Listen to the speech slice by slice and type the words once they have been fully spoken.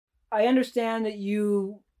I understand that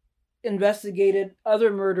you investigated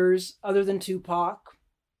other murders other than Tupac,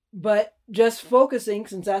 but just focusing,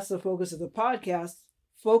 since that's the focus of the podcast,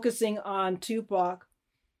 focusing on Tupac,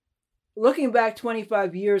 looking back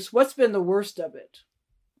 25 years, what's been the worst of it?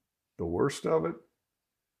 The worst of it?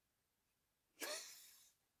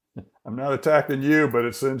 I'm not attacking you, but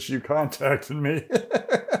it's since you contacted me.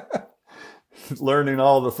 Learning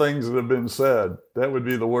all the things that have been said, that would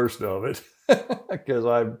be the worst of it. Because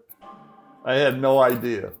I had no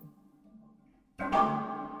idea.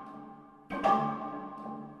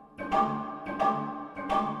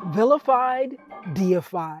 Vilified,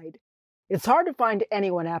 deified. It's hard to find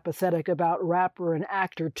anyone apathetic about rapper and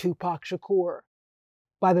actor Tupac Shakur.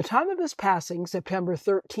 By the time of his passing, September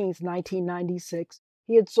 13th, 1996,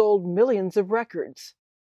 he had sold millions of records.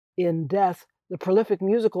 In death, the prolific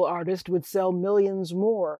musical artist would sell millions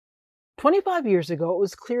more. 25 years ago, it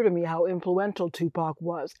was clear to me how influential Tupac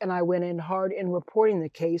was, and I went in hard in reporting the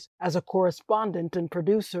case as a correspondent and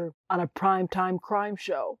producer on a primetime crime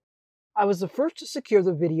show. I was the first to secure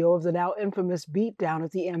the video of the now infamous beatdown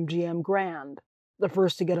at the MGM Grand, the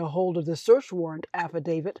first to get a hold of the search warrant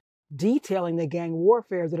affidavit detailing the gang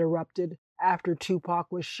warfare that erupted after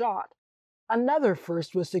Tupac was shot. Another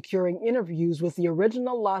first was securing interviews with the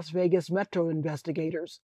original Las Vegas Metro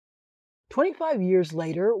investigators. 25 years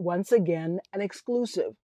later, once again, an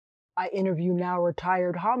exclusive. I interview now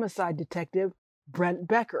retired homicide detective Brent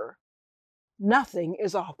Becker. Nothing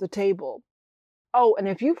is off the table. Oh, and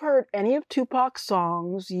if you've heard any of Tupac's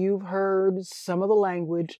songs, you've heard some of the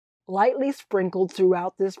language lightly sprinkled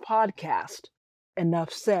throughout this podcast.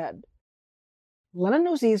 Enough said. Lennon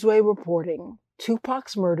Ozizwe reporting,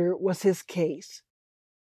 Tupac's murder was his case.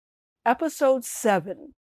 Episode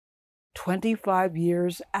 7, 25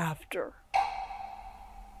 years after.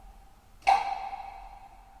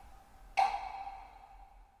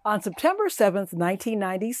 On September 7th,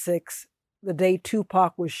 1996, the day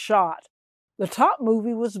Tupac was shot, the top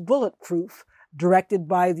movie was Bulletproof, directed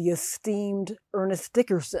by the esteemed Ernest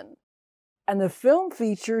Dickerson. And the film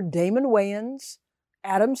featured Damon Wayans,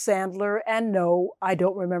 Adam Sandler, and no, I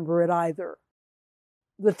don't remember it either.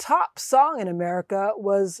 The top song in America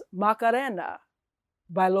was Macarena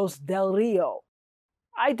by Los Del Rio.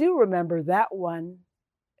 I do remember that one.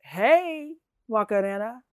 Hey,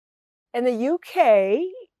 Macarena. In the UK,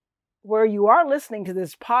 where you are listening to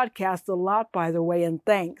this podcast a lot, by the way, and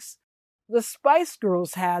thanks, the Spice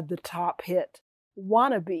Girls had the top hit,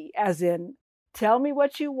 Wannabe, as in, tell me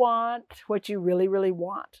what you want, what you really, really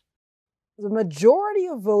want. The majority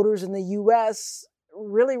of voters in the U.S.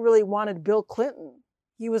 really wanted Bill Clinton.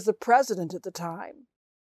 He was the president at the time.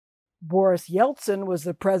 Boris Yeltsin was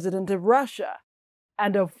the president of Russia,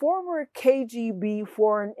 and a former KGB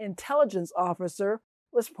foreign intelligence officer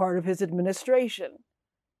was part of his administration.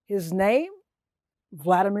 His name?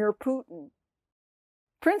 Vladimir Putin.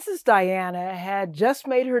 Princess Diana had just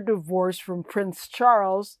made her divorce from Prince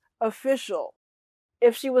Charles official.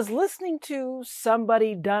 If she was listening to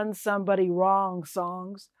Somebody Done Somebody Wrong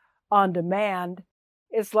songs on demand,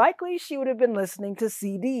 it's likely she would have been listening to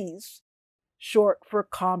CDs, short for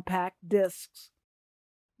compact discs.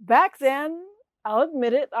 Back then, I'll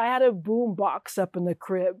admit it, I had a boombox up in the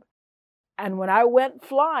crib. And when I went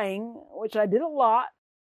flying, which I did a lot,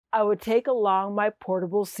 I would take along my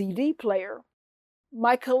portable CD player.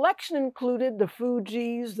 My collection included the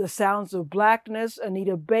Fugees, The Sounds of Blackness,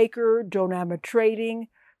 Anita Baker, Joan Armatrading,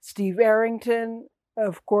 Steve Arrington,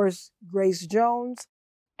 of course, Grace Jones.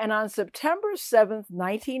 And on September 7th,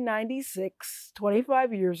 1996,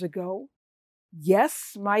 25 years ago,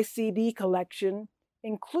 yes, my CD collection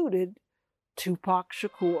included Tupac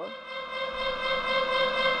Shakur.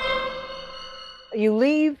 You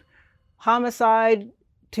leave Homicide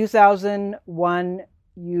 2001,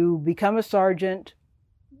 you become a sergeant,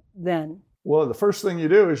 then? Well, the first thing you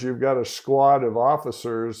do is you've got a squad of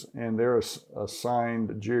officers, and they're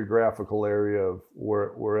assigned geographical area of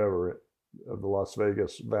wherever of the Las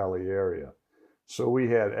Vegas Valley area. So we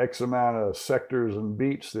had X amount of sectors and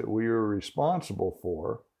beats that we were responsible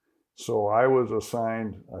for. So I was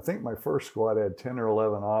assigned, I think my first squad had 10 or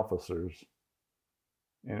 11 officers,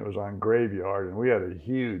 and it was on Graveyard, and we had a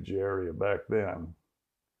huge area back then.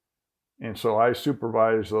 And so I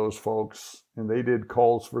supervised those folks, and they did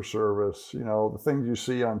calls for service, you know, the things you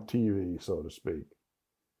see on TV, so to speak.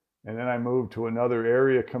 And then I moved to another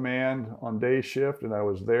area command on day shift, and I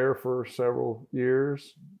was there for several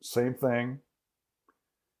years, same thing.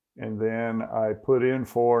 And then I put in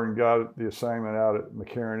for and got the assignment out at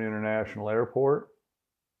McCarran International Airport.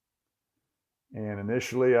 And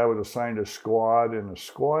initially I was assigned a squad, and a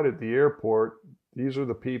squad at the airport, these are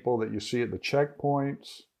the people that you see at the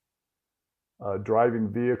checkpoints,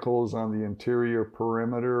 driving vehicles on the interior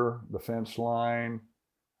perimeter, the fence line,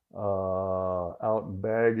 out in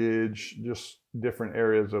baggage, just different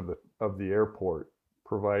areas of the airport,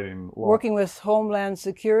 providing working with Homeland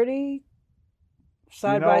Security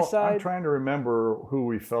side by side. I'm trying to remember who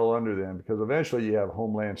we fell under then, because eventually you have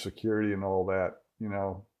Homeland Security and all that,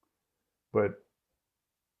 but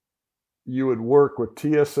you would work with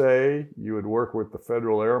TSA, you would work with the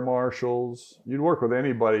Federal Air Marshals, you'd work with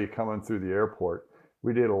anybody coming through the airport.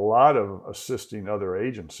 We did a lot of assisting other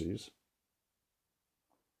agencies.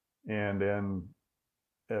 And then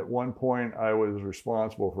at one point I was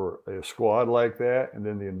responsible for a squad like that, and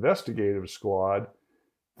then the investigative squad.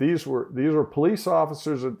 These were police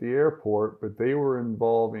officers at the airport, but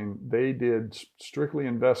they did strictly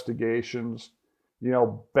investigations.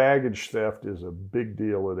 Baggage theft is a big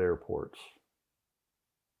deal at airports.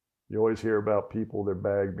 You always hear about people, their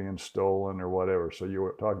bag being stolen or whatever. So you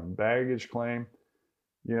were talking baggage claim.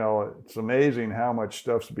 It's amazing how much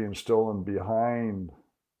stuff's being stolen behind,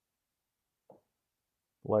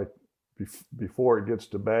 like before it gets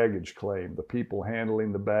to baggage claim, the people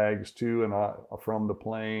handling the bags to and from the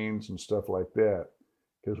planes and stuff like that.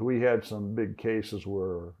 Because we had some big cases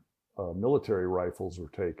where military rifles were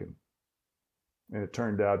taken. And it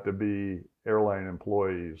turned out to be airline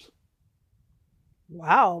employees.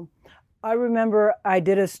 Wow. I remember I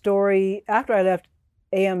did a story after I left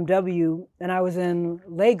AMW, and I was in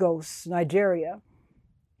Lagos, Nigeria.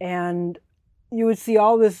 And you would see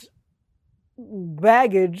all this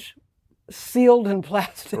baggage sealed in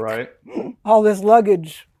plastic. Right. All this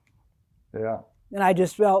luggage. Yeah. And I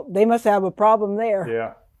just felt they must have a problem there.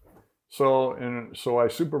 Yeah. So I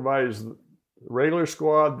supervised regular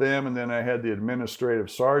squad, them, and then I had the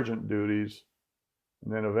administrative sergeant duties,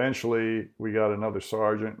 and then eventually we got another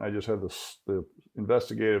sergeant. I just had the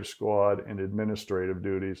investigative squad and administrative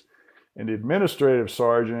duties, and the administrative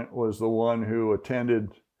sergeant was the one who attended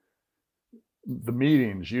the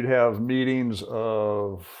meetings. You'd have meetings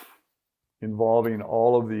involving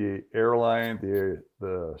all of the airline,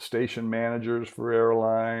 the station managers for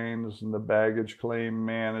airlines, and the baggage claim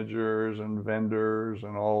managers and vendors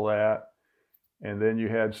and all that. And then you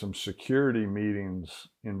had some security meetings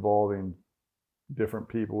involving different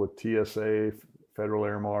people with TSA, Federal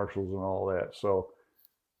Air Marshals, and all that. So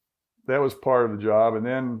that was part of the job. And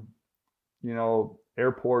then,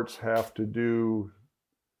 airports have to do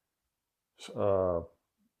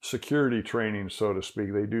security training, so to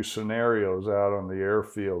speak. They do scenarios out on the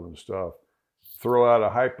airfield and stuff. Throw out a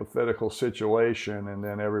hypothetical situation, and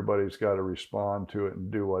then everybody's got to respond to it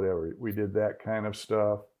and do whatever. We did that kind of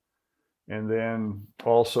stuff. And then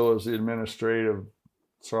also as the administrative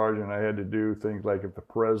sergeant, I had to do things like if the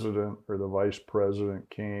president or the vice president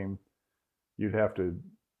came, you'd have to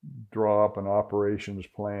draw up an operations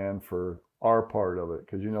plan for our part of it.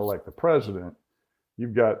 Because, like the president,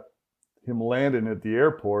 you've got him landing at the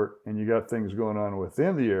airport and you got things going on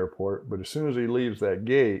within the airport. But as soon as he leaves that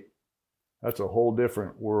gate, that's a whole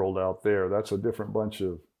different world out there. That's a different bunch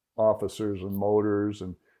of officers and motors,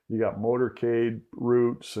 and you got motorcade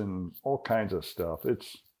routes and all kinds of stuff.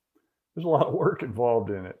 There's a lot of work involved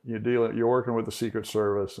in it. You're working with the Secret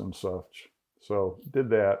Service and such. So did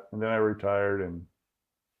that, and then I retired, and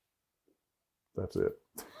that's it.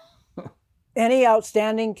 Any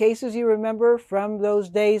outstanding cases you remember from those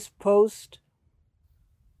days post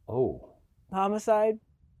homicide?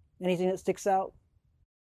 Anything that sticks out?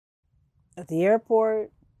 At the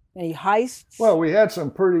airport? Any heists? Well, we had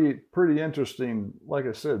some pretty interesting, like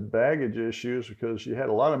I said, baggage issues, because you had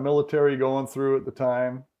a lot of military going through at the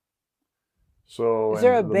time. So is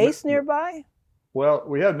there a base nearby? Well,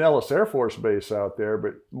 we had an Ellis Air Force Base out there,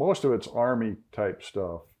 but most of it's Army type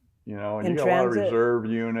stuff, and you got a lot of reserve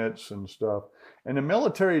units and stuff. And the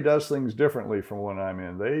military does things differently from when I'm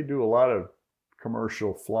in. They do a lot of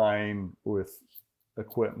commercial flying with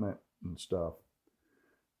equipment and stuff.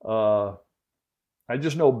 I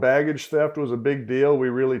just know baggage theft was a big deal. We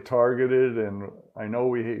really targeted, and I know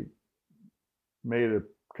we made a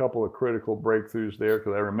couple of critical breakthroughs there,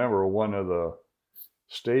 because I remember one of the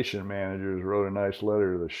station managers wrote a nice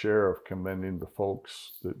letter to the sheriff commending the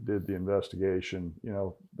folks that did the investigation.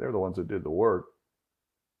 They're the ones that did the work,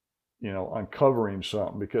 uncovering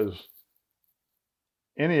something, because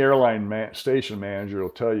any airline station manager will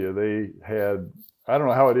tell you they had, I don't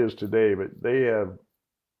know how it is today, but they have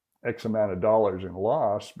X amount of dollars in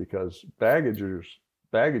loss because baggage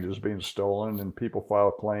is being stolen and people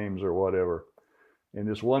file claims or whatever. And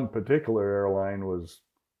this one particular airline was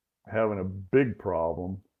having a big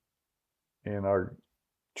problem, and our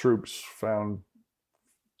troops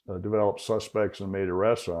developed suspects and made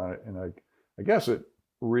arrests on it. And I guess it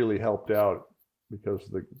really helped out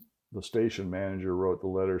because the station manager wrote the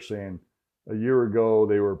letter saying a year ago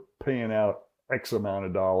they were paying out X amount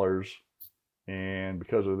of dollars, and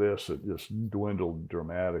because of this, it just dwindled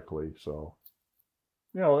dramatically. So,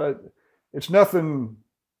 it's nothing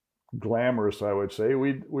glamorous, I would say.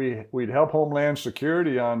 We'd help Homeland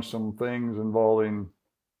Security on some things involving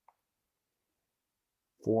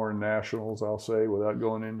foreign nationals, I'll say, without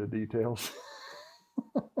going into details.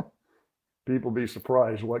 People be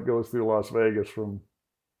surprised what goes through Las Vegas from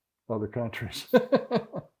other countries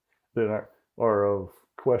that are of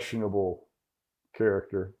questionable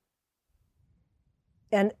character.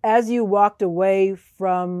 And as you walked away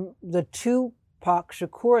from the Tupac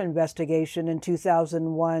Shakur investigation in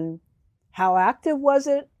 2001, how active was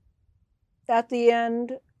it at the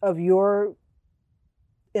end of your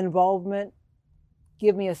involvement?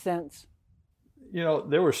 Give me a sense.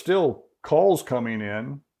 There were still calls coming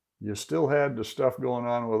in. You still had the stuff going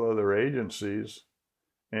on with other agencies.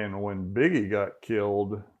 And when Biggie got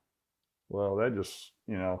killed, well, that just,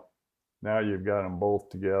 now you've got them both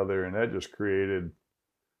together, and that just created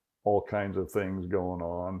all kinds of things going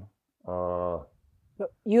on.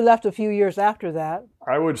 But you left a few years after that.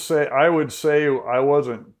 I would say I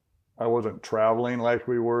wasn't traveling like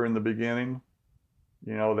we were in the beginning.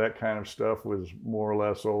 That kind of stuff was more or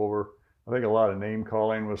less over. I think a lot of name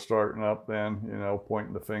calling was starting up then,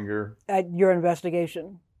 pointing the finger. At your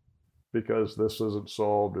investigation? Because this isn't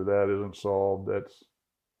solved or that isn't solved.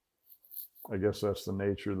 I guess that's the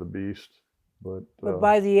nature of the beast. But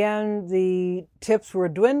by the end, the tips were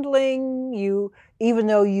dwindling. Even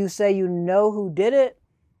though you say you know who did it,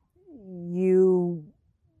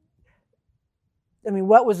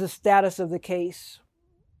 what was the status of the case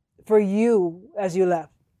for you as you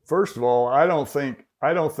left? First of all, I don't think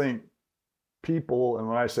people, and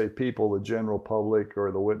when I say people, the general public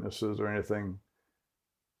or the witnesses or anything,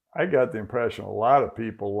 I got the impression a lot of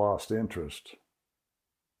people lost interest.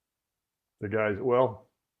 The guys,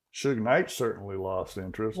 Suge Knight certainly lost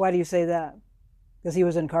interest. Why do you say that? Because he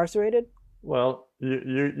was incarcerated? Well,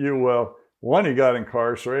 one, he got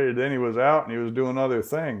incarcerated, then he was out and he was doing other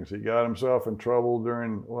things. He got himself in trouble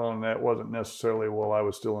and that wasn't necessarily while I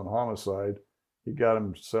was still in homicide. He got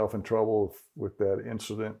himself in trouble with that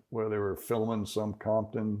incident where they were filming some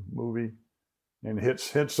Compton movie and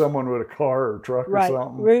hit someone with a car or truck or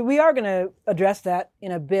something. We are going to address that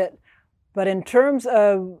in a bit. But in terms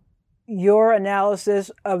of your analysis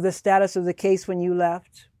of the status of the case when you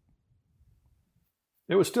left?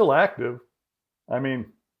 It was still active.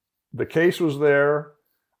 The case was there.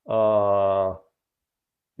 You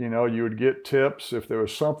would get tips. If there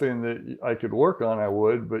was something that I could work on, I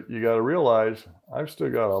would. But you got to realize I've still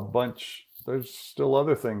got a bunch. There's still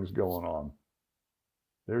other things going on.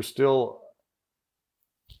 There's still,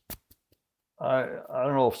 I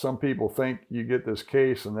don't know if some people think you get this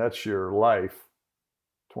case and that's your life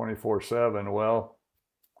 24/7. Well,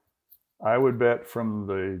 I would bet from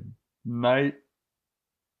the night,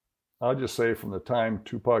 I'll just say from the time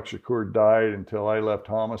Tupac Shakur died until I left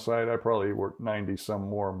homicide, I probably worked 90 some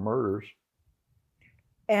more murders.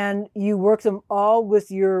 And you worked them all with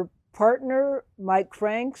your partner, Mike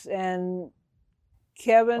Franks, and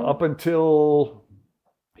Kevin? Up until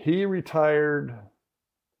he retired.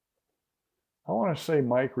 I want to say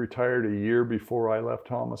Mike retired a year before I left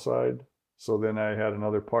homicide. So then I had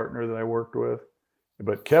another partner that I worked with.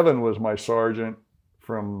 But Kevin was my sergeant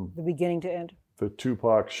from the beginning to end. The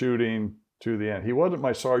Tupac shooting to the end. He wasn't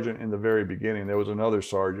my sergeant in the very beginning. There was another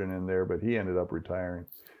sergeant in there, but he ended up retiring.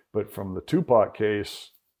 But from the Tupac case,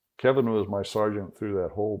 Kevin was my sergeant through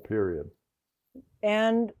that whole period.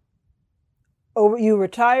 And you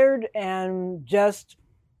retired and just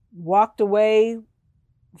walked away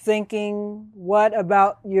thinking, what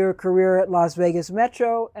about your career at Las Vegas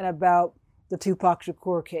Metro and about the Tupac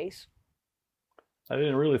Shakur case? I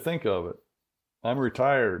didn't really think of it. I'm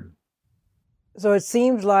retired. So it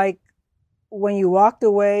seems like when you walked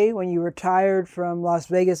away, when you retired from Las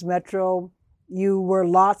Vegas Metro, you were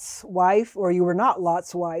Lot's wife, or you were not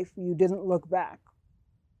Lot's wife. You didn't look back.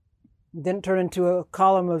 You didn't turn into a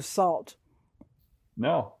column of salt.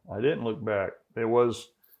 No, I didn't look back. You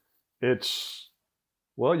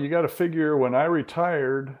got to figure when I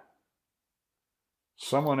retired,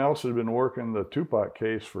 someone else had been working the Tupac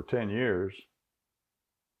case for 10 years.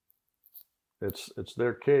 It's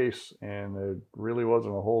their case, and there really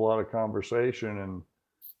wasn't a whole lot of conversation. And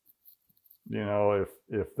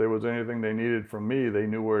if there was anything they needed from me, they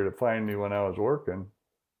knew where to find me when I was working.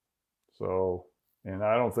 So, and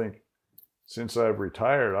I don't think since I've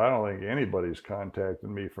retired, I don't think anybody's contacted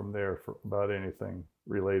me from there about anything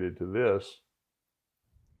related to this.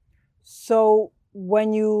 So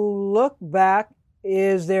when you look back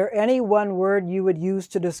Is there any one word you would use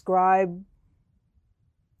to describe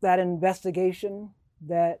that investigation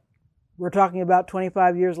that we're talking about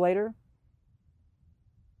 25 years later?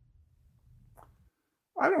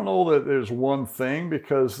 I don't know that there's one thing,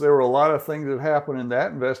 because there were a lot of things that happened in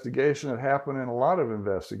that investigation that happen in a lot of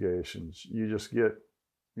investigations. You just get,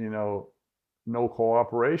 no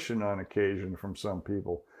cooperation on occasion from some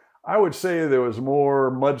people. I would say there was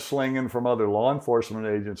more mudslinging from other law enforcement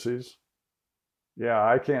agencies. Yeah,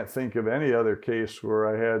 I can't think of any other case where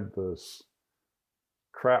I had this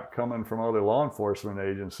crap coming from other law enforcement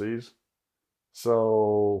agencies.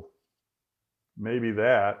 So maybe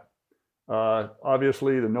that.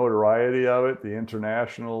 Obviously, the notoriety of it, the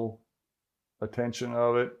international attention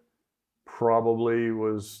of it, probably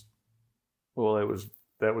was,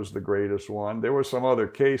 that was the greatest one. There were some other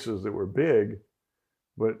cases that were big,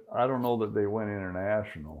 but I don't know that they went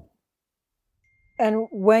international. And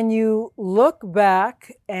when you look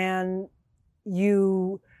back and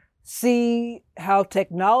you see how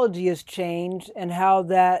technology has changed and how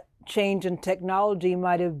that change in technology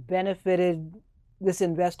might have benefited this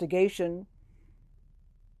investigation,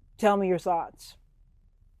 tell me your thoughts.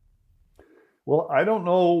 Well, I don't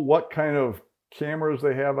know what kind of cameras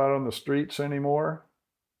they have out on the streets anymore.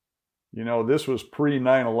 This was pre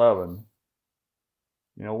 9/11.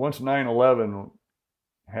 Once 9/11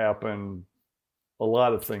 happened, a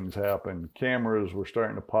lot of things happened. Cameras were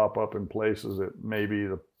starting to pop up in places that maybe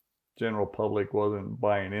the general public wasn't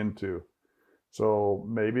buying into. So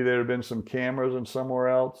maybe there had been some cameras in somewhere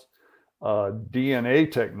else.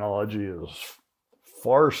 DNA technology is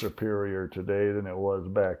far superior today than it was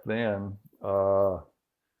back then.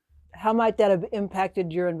 How might that have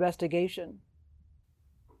impacted your investigation?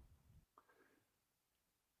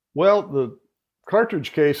 Well, the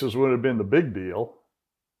cartridge cases would have been the big deal.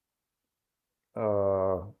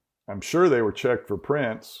 I'm sure they were checked for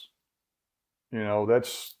prints. You got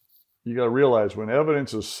to realize, when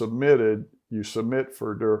evidence is submitted, you submit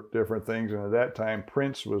for different things. And at that time,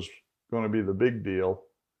 prints was going to be the big deal.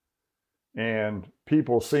 And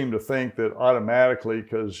people seem to think that automatically,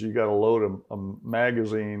 because you got to load a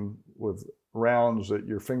magazine with rounds, that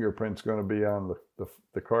your fingerprint's going to be on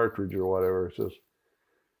the cartridge or whatever. It's just,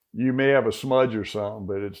 you may have a smudge or something,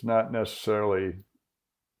 but it's not necessarily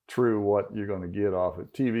true what you're going to get off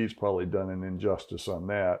it. TV's probably done an injustice on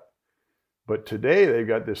that. But today they've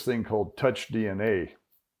got this thing called touch DNA.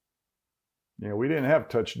 We didn't have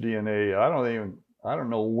touch DNA. I don't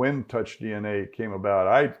know when touch DNA came about.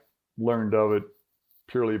 I learned of it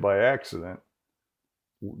purely by accident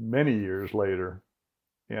many years later.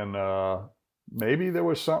 And maybe there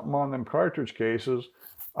was something on them cartridge cases.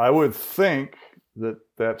 I would think that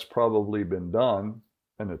that's probably been done.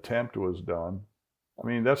 An attempt was done.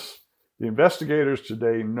 The investigators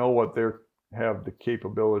today know what they have the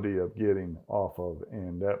capability of getting off of,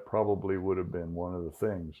 and that probably would have been one of the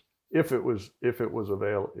things, if it was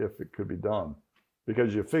available, if it could be done,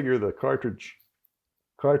 because you figure the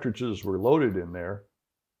cartridges were loaded in there,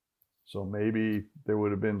 so maybe there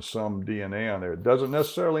would have been some DNA on there. It doesn't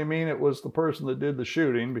necessarily mean it was the person that did the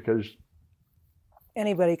shooting, because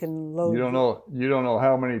anybody can load. You don't know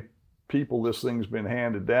how many people this thing's been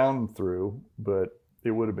handed down through, but it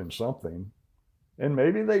would have been something. And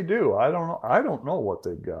maybe they do. I don't know. I don't know what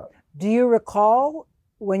they've got. Do you recall,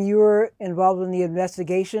 when you were involved in the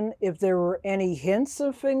investigation, if there were any hints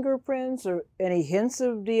of fingerprints or any hints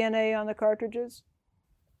of DNA on the cartridges?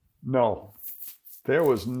 No. There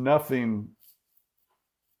was nothing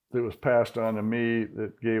that was passed on to me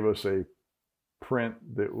that gave us a print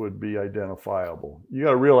that would be identifiable. You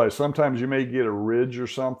got to realize, sometimes you may get a ridge or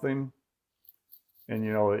something, and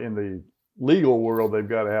in the legal world, they've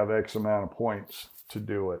got to have X amount of points to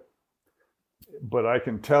do it. But I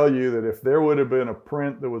can tell you that if there would have been a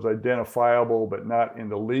print that was identifiable, but not in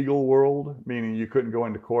the legal world, meaning you couldn't go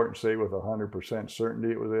into court and say with 100%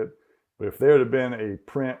 certainty it was it, but if there had been a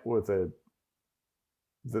print that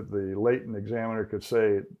the latent examiner could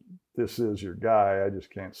say, this is your guy, I just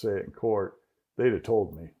can't say it in court, they'd have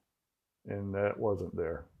told me, and that wasn't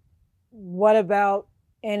there. What about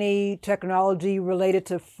any technology related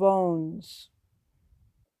to phones?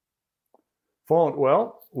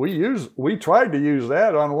 Well, we tried to use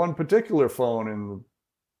that on one particular phone, and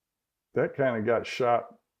that kind of got shot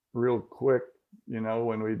real quick,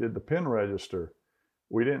 when we did the PIN register.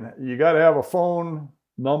 You got to have a phone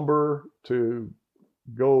number to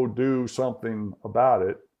go do something about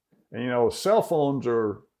it. And cell phones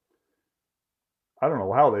are, I don't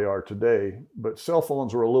know how they are today, but cell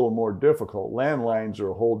phones are a little more difficult. Landlines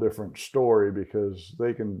are a whole different story, because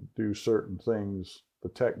they can do certain things. The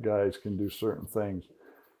tech guys can do certain things.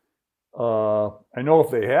 I know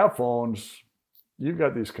if they have phones, you've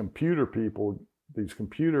got these computer people, these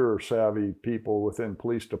computer savvy people within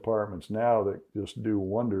police departments now that just do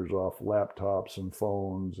wonders off laptops and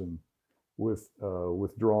phones and with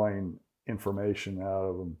withdrawing information out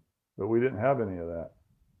of them. But we didn't have any of that.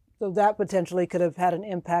 So that potentially could have had an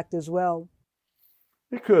impact as well.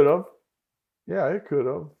 It could have. Yeah, it could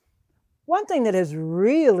have. One thing that has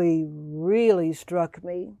really, really struck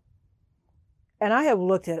me, and I have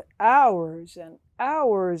looked at hours and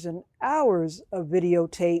hours and hours of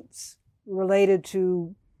videotapes related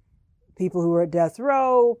to people who were at death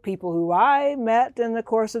row, people who I met in the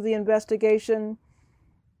course of the investigation.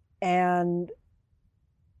 And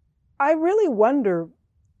I really wonder,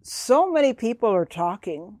 so many people are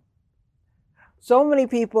talking. So many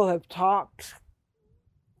people have talked.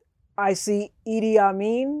 I see Idi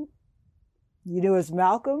Amin, you knew as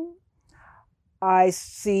Malcolm. I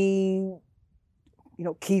see,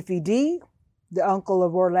 Keffe D, the uncle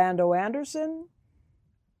of Orlando Anderson.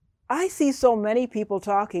 I see so many people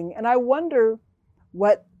talking, and I wonder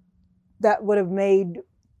what that would have made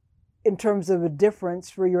in terms of a difference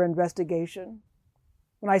for your investigation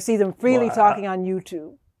when I see them freely talking on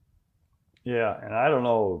YouTube. Yeah, and I don't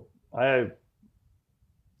know.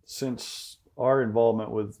 Since our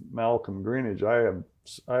involvement with Malcolm Greenidge,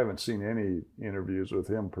 I haven't seen any interviews with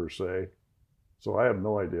him per se, so I have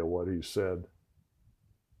no idea what he said.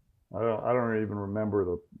 I don't even remember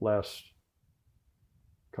the last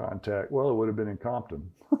contact. Well, it would have been in Compton.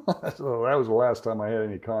 So that was the last time I had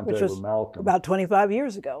any contact with Malcolm. About 25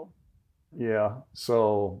 years ago. Yeah.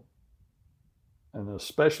 So, and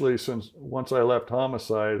especially since once I left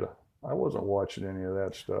Homicide, I wasn't watching any of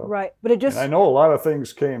that stuff. Right. But and I know a lot of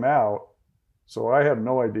things came out, so I had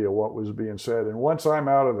no idea what was being said. And once I'm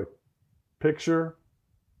out of the picture,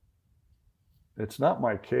 it's not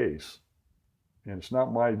my case. And it's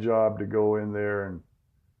not my job to go in there and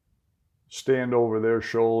stand over their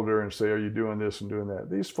shoulder and say, are you doing this and doing that?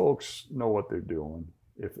 These folks know what they're doing.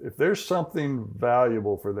 If there's something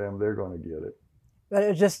valuable for them, they're going to get it. But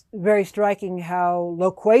it's just very striking how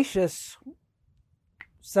loquacious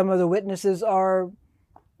some of the witnesses are.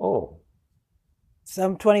 Oh.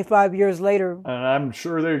 Some 25 years later. And I'm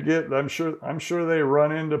sure they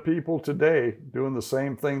run into people today doing the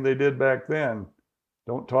same thing they did back then.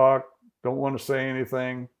 Don't talk, don't want to say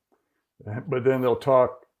anything, but then they'll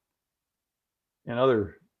talk in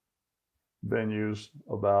other venues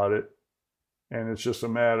about it. And it's just a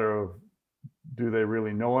matter of, do they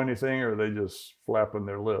really know anything, or are they just flapping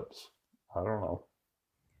their lips? I don't know.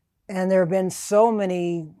 And there have been so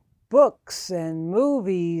many books and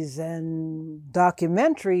movies and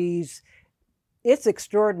documentaries. It's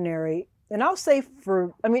extraordinary. And I'll say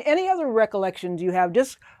any other recollections you have,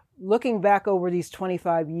 just looking back over these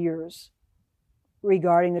 25 years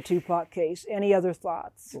regarding the Tupac case, any other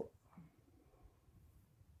thoughts?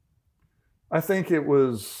 I think it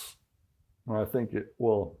was a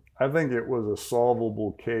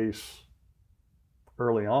solvable case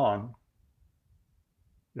early on.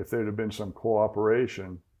 If there'd have been some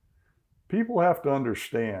cooperation. People have to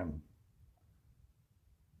understand,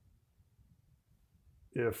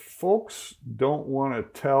 if folks don't want to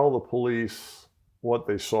tell the police what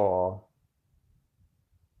they saw,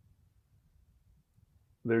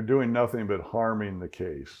 they're doing nothing but harming the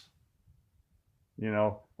case.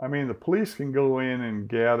 The police can go in and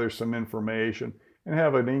gather some information and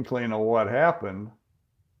have an inkling of what happened,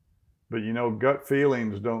 but gut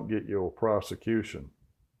feelings don't get you a prosecution.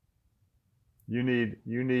 You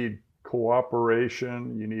need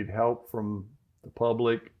cooperation, you need help from the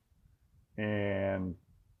public, and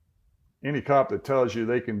any cop that tells you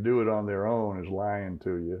they can do it on their own is lying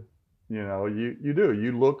to you.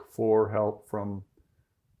 You look for help from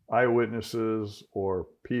eyewitnesses or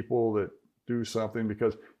people that do something,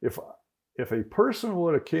 because if a person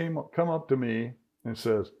would have come up to me and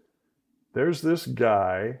says, there's this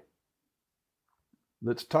guy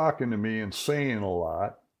that's talking to me and saying a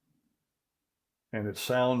lot, and it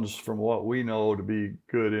sounds from what we know to be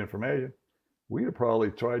good information, we'd have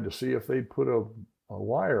probably tried to see if they'd put a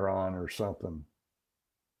wire on or something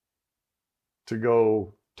to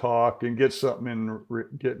go talk and get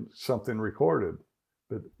something recorded.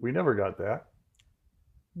 But we never got that.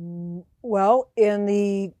 Well, in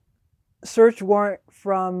the search warrant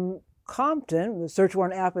from Compton, the search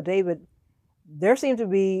warrant affidavit, there seemed to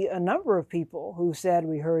be a number of people who said,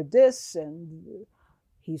 we heard this and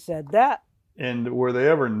he said that. And were they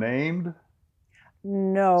ever named?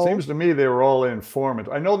 No. Seems to me they were all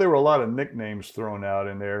informants. I know there were a lot of nicknames thrown out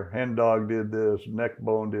in there. Hen Dog did this,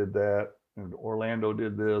 Neckbone did that, and Orlando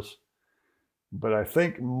did this. But I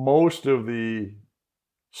think most of the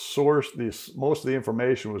source, most of the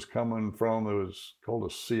information was coming from, it was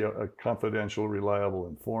called a confidential, reliable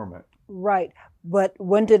informant. Right. But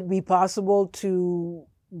wouldn't it be possible to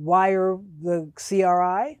wire the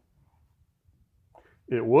CRI?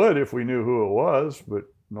 It would if we knew who it was, but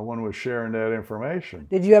no one was sharing that information.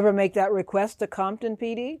 Did you ever make that request to Compton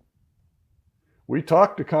PD? We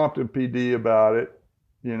talked to Compton PD about it,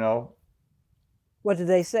 you know. What did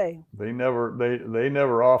they say? They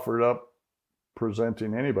never offered up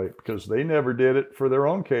presenting anybody because they never did it for their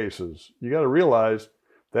own cases. You got to realize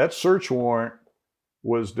that search warrant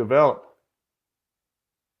was developed.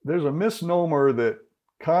 There's a misnomer that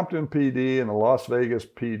Compton PD and the Las Vegas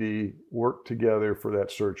PD worked together for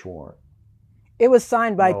that search warrant. It was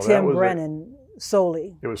signed by Tim Brennan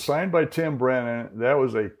solely. It was signed by Tim Brennan. That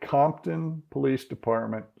was a Compton Police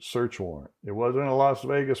Department search warrant. It wasn't a Las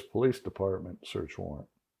Vegas Police Department search warrant.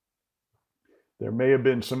 There may have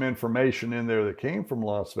been some information in there that came from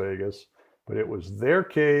Las Vegas, but it was their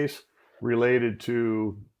case related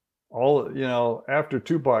to all, you know, after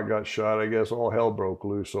Tupac got shot, I guess all hell broke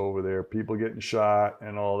loose over there, people getting shot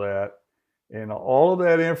and all that. And all of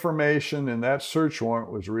that information in that search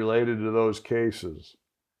warrant was related to those cases.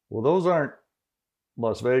 Well, those aren't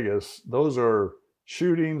Las Vegas. Those are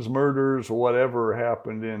shootings, murders, whatever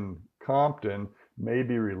happened in Compton may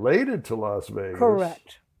be related to Las Vegas.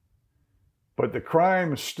 Correct. But the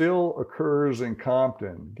crime still occurs in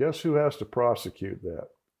Compton. Guess who has to prosecute that?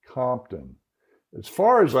 Compton. As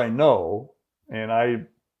far as I know, and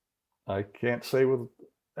I can't say with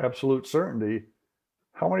absolute certainty,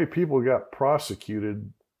 how many people got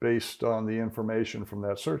prosecuted based on the information from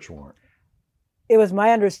that search warrant? It was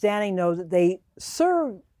my understanding, though, that they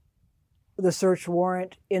served the search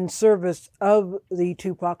warrant in service of the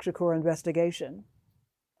Tupac Shakur investigation.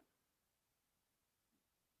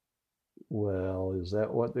 Well, is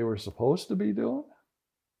that what they were supposed to be doing?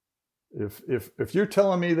 If you're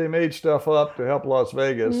telling me they made stuff up to help Las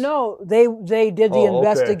Vegas. No, they did the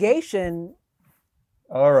investigation.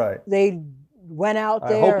 Okay. All right. They went out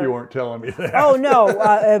there. I hope you weren't telling me that. Oh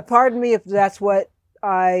no, pardon me if that's what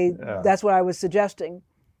I was suggesting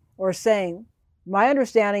or saying. My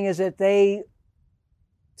understanding is that they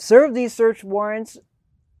served these search warrants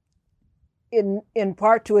in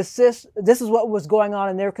part to assist. This is what was going on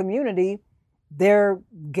in their community. Their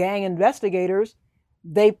gang investigators,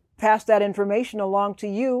 they passed that information along to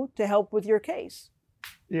you to help with your case.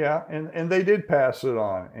 Yeah, and they did pass it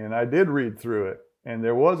on, and I did read through it, and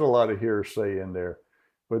there was a lot of hearsay in there,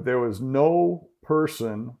 but there was no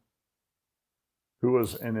person who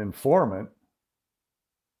was an informant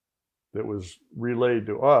that was relayed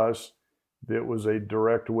to us that was a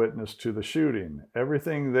direct witness to the shooting.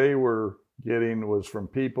 Everything they were getting was from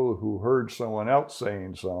people who heard someone else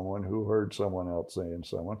saying someone, who heard someone else saying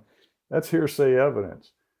someone. That's hearsay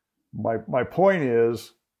evidence. My point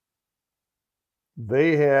is,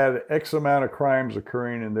 they had X amount of crimes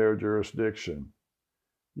occurring in their jurisdiction.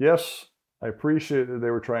 Yes, I appreciate that they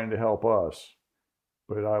were trying to help us,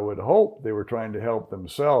 but I would hope they were trying to help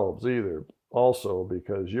themselves either also,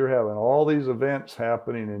 because you're having all these events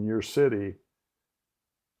happening in your city.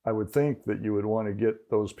 I would think that you would want to get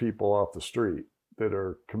those people off the street that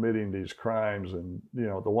are committing these crimes, and, you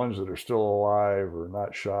know, the ones that are still alive or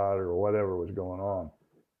not shot or whatever was going on.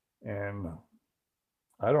 And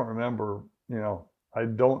I don't remember, you know, I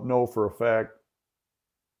don't know for a fact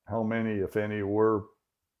how many, if any, were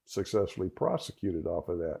successfully prosecuted off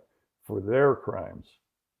of that for their crimes.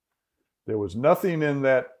 There was nothing in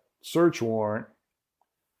that search warrant.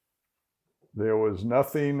 There was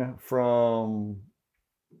nothing from,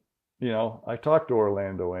 you know, I talked to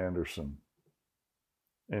Orlando Anderson.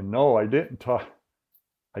 And no, I didn't talk.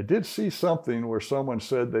 I did see something where someone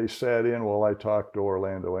said they sat in while I talked to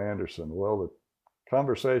Orlando Anderson. Well, the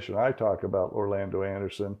conversation I talk about Orlando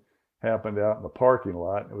Anderson happened out in the parking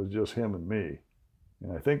lot. It was just him and me.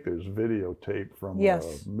 And I think there's videotape from a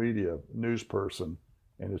media news person,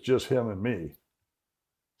 and it's just him and me.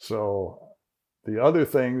 So the other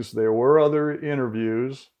things, there were other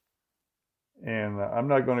interviews, and I'm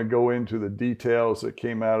not going to go into the details that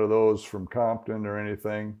came out of those from Compton or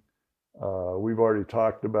anything. We've already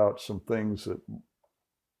talked about some things that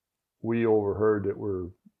we overheard that were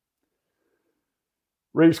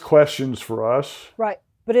raised questions for us. Right.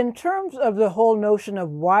 But in terms of the whole notion of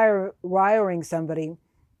wiring somebody,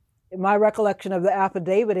 my recollection of the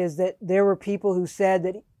affidavit is that there were people who said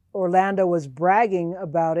that Orlando was bragging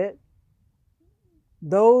about it.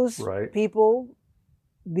 Those people,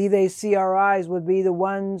 be they CRIs, would be the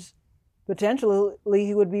ones potentially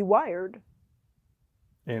who would be wired.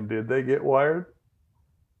 And did they get wired?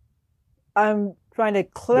 I'm trying to They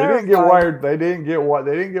clarify. didn't get wired. They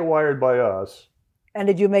didn't get wired by us. And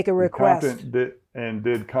did you make a request?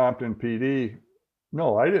 Did Compton PD?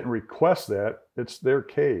 No, I didn't request that. It's their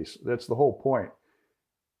case. That's the whole point.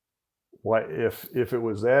 Why, if it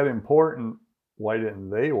was that important, why didn't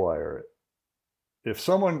they wire it?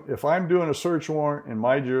 If I'm doing a search warrant in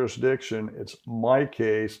my jurisdiction, it's my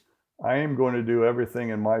case. I am going to do everything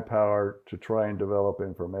in my power to try and develop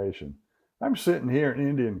information. I'm sitting here in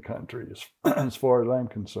Indian country, as far as I'm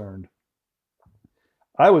concerned.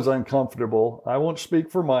 I was uncomfortable. I won't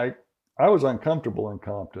speak for Mike. I was uncomfortable in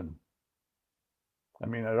Compton. I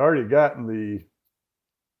mean, I'd already gotten the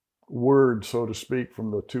word, so to speak, from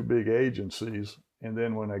the two big agencies. And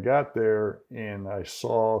then when I got there and I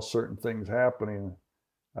saw certain things happening,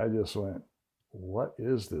 I just went, what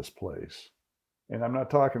is this place? And I'm not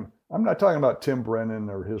talking about Tim Brennan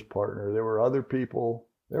or his partner. There were other people.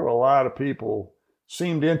 There were a lot of people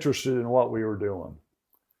seemed interested in what we were doing.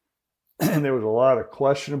 And there was a lot of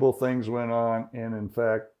questionable things went on. And in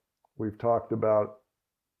fact, we've talked about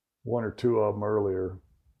one or two of them earlier.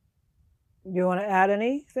 You want to add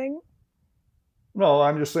anything? No,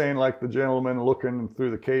 I'm just saying, like the gentleman looking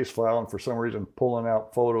through the case file and for some reason pulling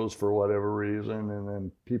out photos for whatever reason, and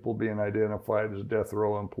then people being identified as death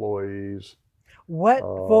row employees. What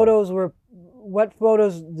photos?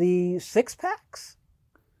 The 6-packs?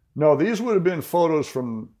 No, these would have been photos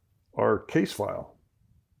from our case file.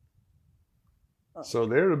 Oh. So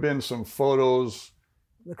there would have been some photos.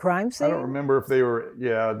 The crime scene? I don't remember if they were,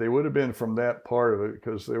 they would have been from that part of it,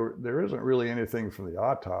 because there isn't really anything from the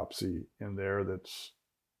autopsy in there that's,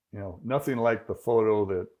 nothing like the photo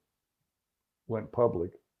that went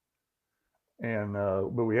public. And,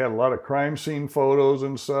 but we had a lot of crime scene photos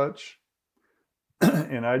and such.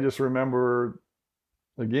 And I just remember,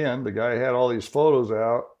 again, the guy had all these photos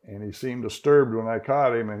out and he seemed disturbed when I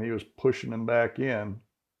caught him and he was pushing them back in.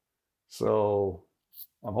 So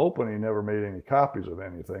I'm hoping he never made any copies of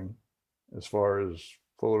anything as far as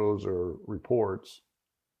photos or reports.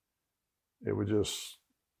 It was just,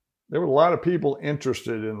 there were a lot of people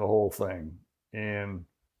interested in the whole thing. And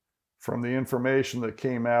from the information that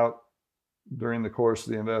came out during the course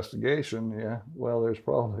of the investigation, there's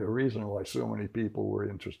probably a reason why so many people were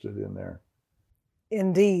interested in there.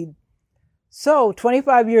 Indeed. So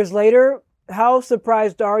 25 years later, how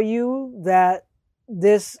surprised are you that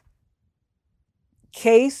this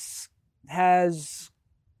case has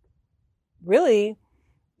really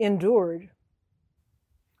endured?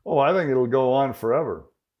 Oh, I think it'll go on forever.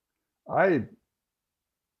 I'm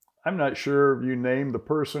not sure if you name the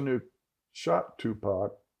person who shot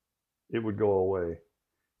Tupac, it would go away.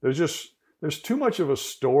 There's too much of a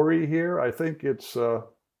story here. I think it's,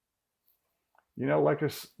 like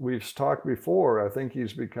we've talked before, I think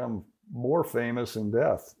he's become more famous in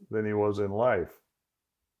death than he was in life.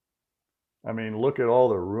 I mean, look at all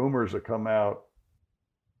the rumors that come out.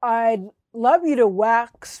 I'd love you to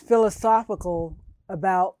wax philosophical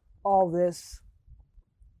about all this,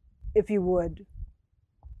 if you would,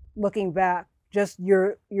 looking back, just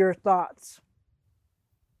your thoughts.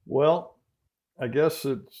 Well, I guess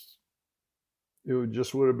would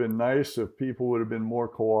have been nice if people would have been more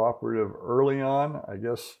cooperative early on. I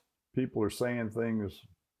guess people are saying things,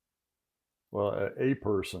 a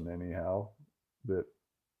person anyhow, that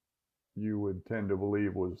you would tend to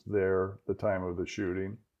believe was there at the time of the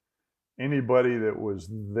shooting. Anybody that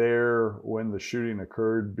was there when the shooting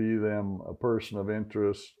occurred, be them a person of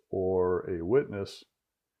interest or a witness,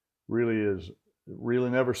 really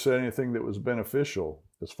never said anything that was beneficial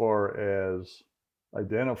as far as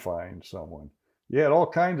identifying someone. You had all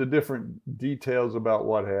kinds of different details about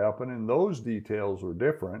what happened, and those details were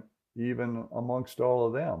different even amongst all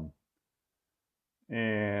of them.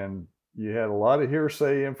 And you had a lot of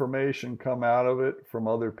hearsay information come out of it from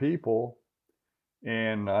other people.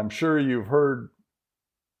 And I'm sure you've heard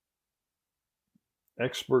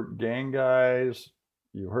expert gang guys,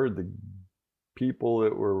 you heard the people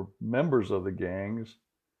that were members of the gangs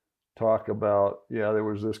talk about, there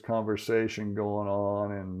was this conversation going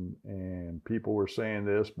on and people were saying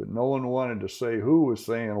this, but no one wanted to say who was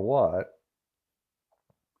saying what.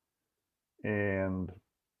 And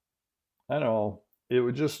I don't know, it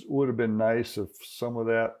would have been nice if some of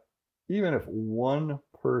that, even if one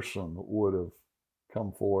person would have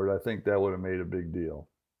come forward, I think that would have made a big deal.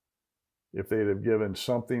 If they'd have given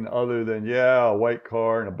something other than, a white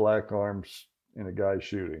car and a black arms and a guy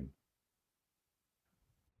shooting.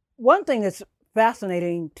 One thing that's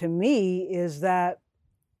fascinating to me is that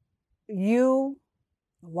you,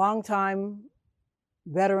 a longtime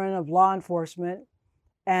veteran of law enforcement,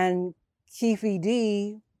 and Keefe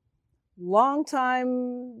D,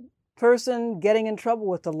 longtime person getting in trouble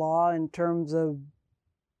with the law in terms of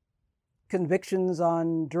convictions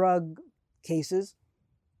on drug cases,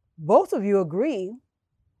 both of you agree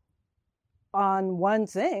on one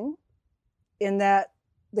thing, in that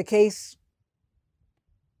the case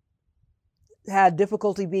had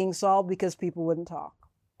difficulty being solved because people wouldn't talk.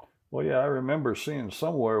 Well, yeah, I remember seeing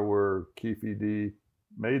somewhere where Keefe D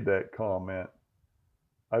made that comment.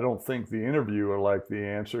 I don't think the interviewer liked the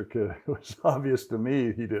answer, because it was obvious to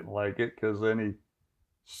me he didn't like it, because then he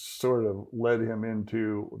sort of led him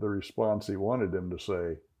into the response he wanted him to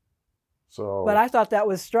say. So, but I thought that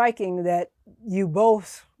was striking that you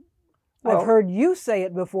both, well, I've heard you say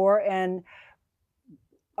it before and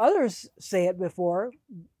others say it before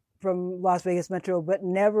from Las Vegas Metro, but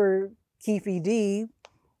never Keefe D.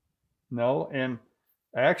 No, and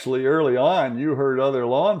actually early on you heard other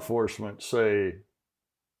law enforcement say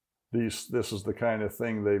this is the kind of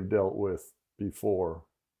thing they've dealt with before.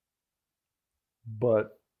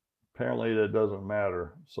 But apparently that doesn't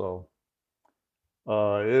matter. So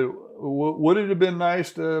would it have been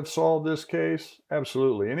nice to have solved this case?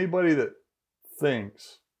 Absolutely. Anybody that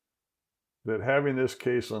thinks that having this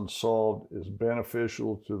case unsolved is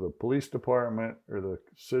beneficial to the police department or the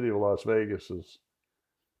city of Las Vegas is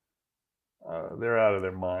they're out of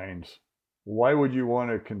their minds. Why would you want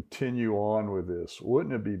to continue on with this?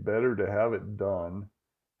 Wouldn't it be better to have it done,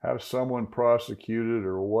 have someone prosecuted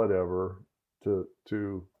or whatever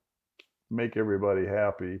to make everybody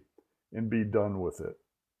happy and be done with it?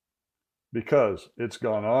 Because it's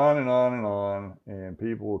gone on and on and on, and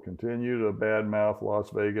people will continue to badmouth Las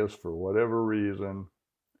Vegas for whatever reason.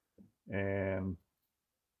 And,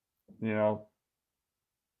 you know,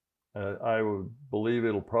 I would believe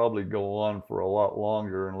it'll probably go on for a lot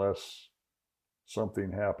longer unless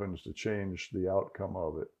something happens to change the outcome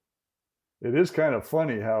of it. It is kind of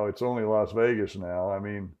funny how it's only Las Vegas now. I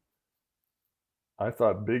mean, I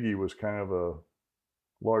thought Biggie was kind of a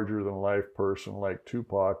larger than life person like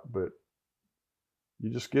Tupac, but you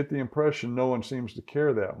just get the impression no one seems to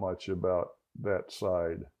care that much about that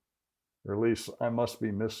side. Or at least I must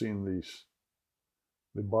be missing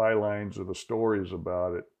the bylines or the stories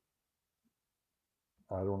about it.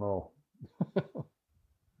 I don't know.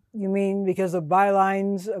 You mean because the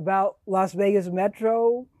bylines about Las Vegas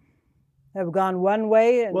Metro have gone one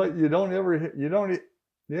way? And... Well, you don't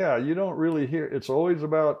really hear. It's always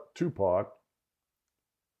about Tupac.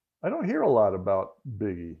 I don't hear a lot about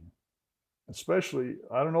Biggie. Especially,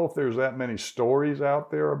 I don't know if there's that many stories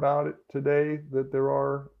out there about it today that there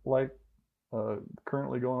are, like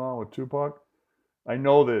currently going on with Tupac. I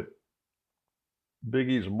know that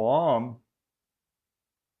Biggie's mom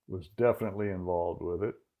was definitely involved with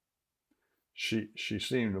it. She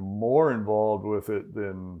seemed more involved with it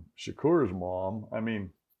than Shakur's mom. I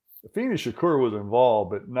mean, Afeni Shakur was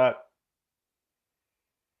involved, but not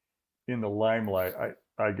in the limelight.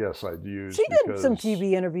 I guess I'd use. She did some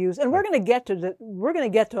TV interviews, and we're going to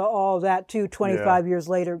get to all that too 25 years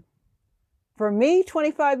later. For me,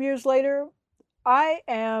 25 years later, I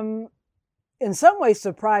am in some ways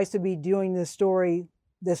surprised to be doing this story,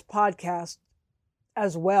 this podcast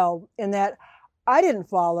as well, in that I didn't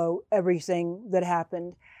follow everything that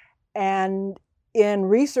happened. And in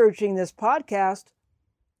researching this podcast,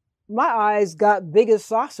 my eyes got big as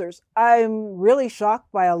saucers. I'm really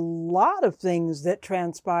shocked by a lot of things that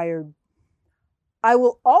transpired. I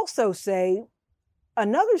will also say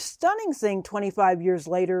another stunning thing 25 years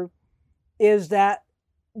later is that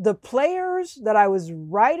the players that I was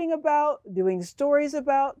writing about, doing stories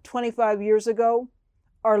about 25 years ago,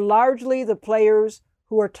 are largely the players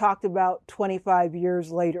who are talked about 25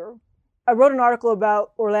 years later. I wrote an article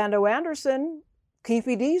about Orlando Anderson. Keefe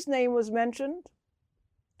D's name was mentioned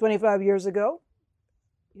 25 years ago.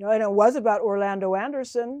 And it was about Orlando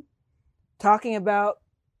Anderson, talking about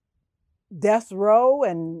Death Row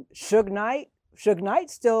and Suge Knight. Suge Knight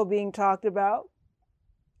still being talked about.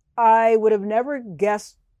 I would have never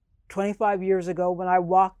guessed 25 years ago when I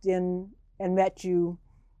walked in and met you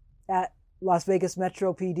at Las Vegas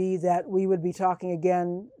Metro PD that we would be talking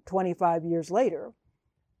again 25 years later.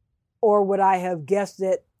 Or would I have guessed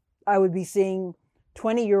that I would be seeing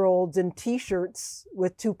 20-year-olds in T-shirts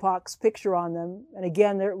with Tupac's picture on them? And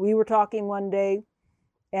again, we were talking one day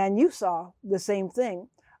and you saw the same thing.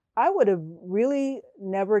 I would have really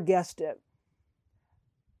never guessed it.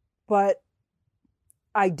 But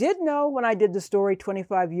I did know when I did the story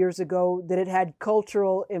 25 years ago that it had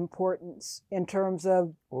cultural importance in terms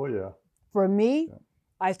of, oh yeah. For me,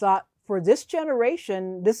 I thought for this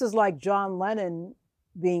generation, this is like John Lennon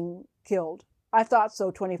being killed. I thought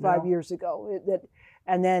so 25 years ago.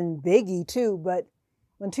 And then Biggie too. But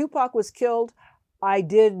when Tupac was killed, I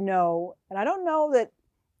did know, and I don't know that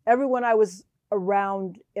everyone I was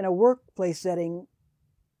around in a workplace setting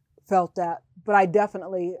felt that, but I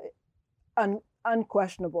definitely,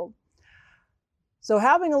 unquestionable. So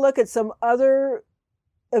having a look at some other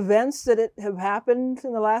events that have happened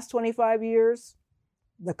in the last 25 years,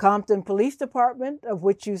 the Compton Police Department, of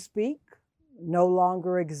which you speak, no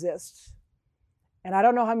longer exists. And I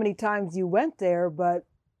don't know how many times you went there, but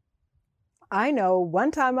I know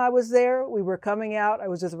one time I was there, we were coming out, I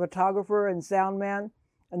was just a photographer and sound man,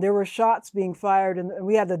 and there were shots being fired, and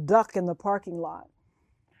we had to duck in the parking lot.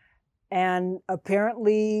 And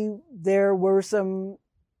apparently there were some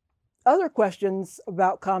other questions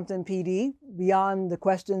about Compton PD beyond the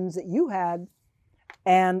questions that you had.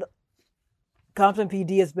 And Compton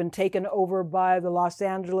PD has been taken over by the Los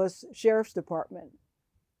Angeles Sheriff's Department.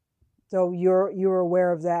 So you're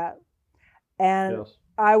aware of that. And yes.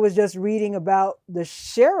 I was just reading about the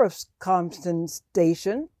Sheriff's Compton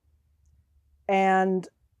station, and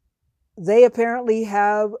they apparently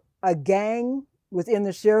have a gang within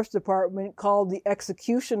the Sheriff's Department called the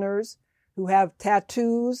Executioners, who have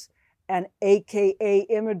tattoos and AKA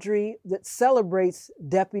imagery that celebrates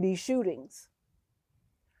deputy shootings.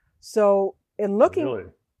 So in looking, really?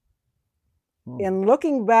 In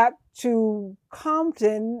looking back to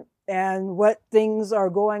Compton and what things are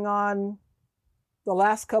going on the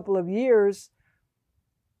last couple of years,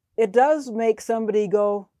 it does make somebody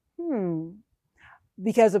go,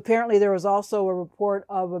 because apparently there was also a report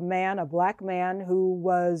of a black man who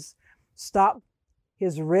was stopped.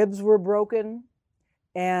 His ribs were broken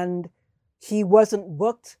and he wasn't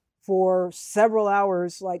booked for several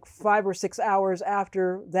hours, like 5 or 6 hours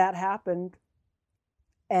after that happened.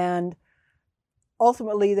 And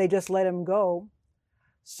ultimately they just let him go.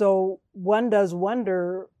 So one does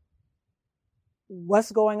wonder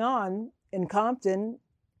what's going on in Compton.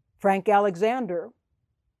 Frank Alexander,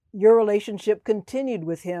 your relationship continued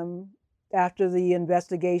with him after the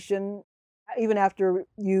investigation, even after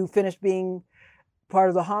you finished being part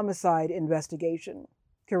of the homicide investigation,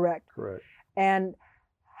 correct? Correct. And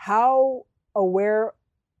how aware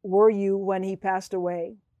were you when he passed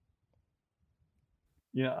away?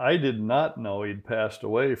 You know, I did not know he'd passed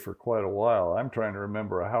away for quite a while. I'm trying to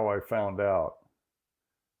remember how I found out.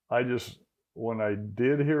 When I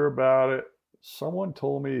did hear about it, someone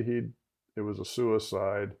told me it was a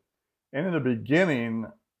suicide. And in the beginning,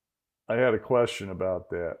 I had a question about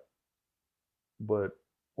that. But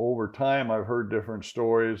over time, I've heard different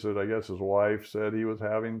stories that I guess his wife said he was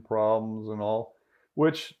having problems and all,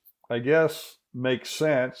 which I guess makes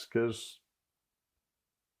sense because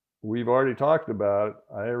we've already talked about it.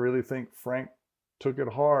 I really think Frank took it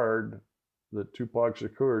hard that Tupac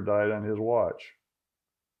Shakur died on his watch.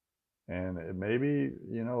 And maybe,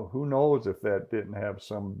 who knows if that didn't have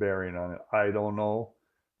some bearing on it. I don't know.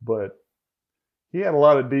 But he had a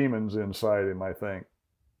lot of demons inside him, I think.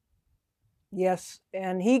 Yes,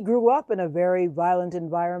 and he grew up in a very violent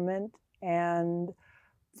environment. And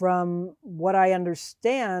from what I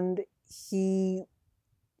understand, he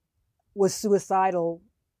was suicidal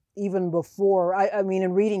even before. I mean,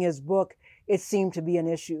 in reading his book, it seemed to be an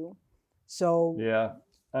issue. So yeah,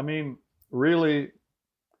 I mean, really,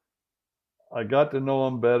 I got to know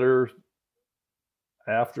him better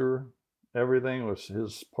after everything was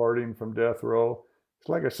his parting from death row.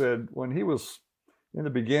 Like I said, when he was in the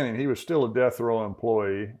beginning, he was still a death row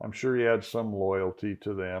employee. I'm sure he had some loyalty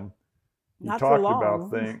to them. Not for long.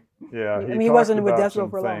 About things. Yeah, he wasn't with death row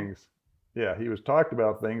for long. Yeah, he was talked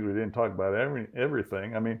about things. We didn't talk about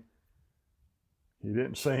everything. I mean, he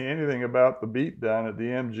didn't say anything about the beatdown at the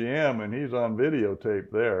MGM, and he's on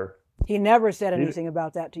videotape there. He never said anything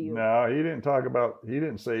about that to you. No, he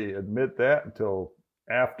didn't say admit that until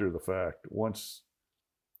after the fact. Once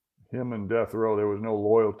him and death row, there was no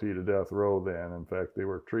loyalty to death row then. In fact, they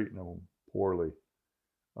were treating him poorly.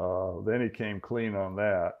 Then he came clean on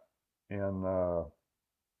that. And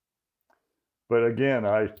but again,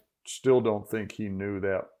 I still don't think he knew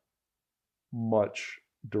that much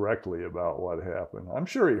directly about what happened. I'm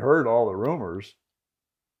sure he heard all the rumors,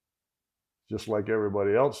 just like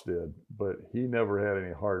everybody else did, but he never had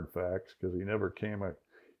any hard facts because he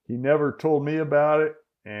never told me about it,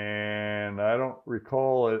 and I don't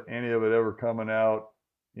recall any of it ever coming out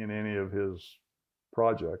in any of his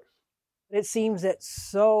projects. It seems that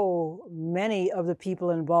so many of the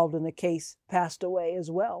people involved in the case passed away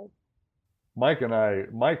as well. Mike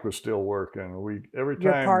was still working. Every time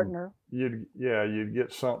your partner, you'd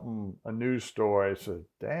get something, a news story. I said,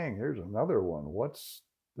 "Dang, here's another one. What's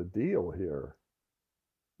the deal here?"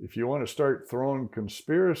 If you want to start throwing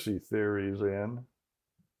conspiracy theories in,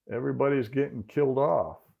 everybody's getting killed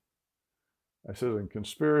off. I said, and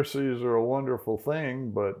conspiracies are a wonderful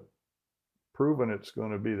thing, but proving it's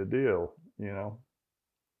going to be the deal, you know.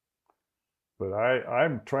 But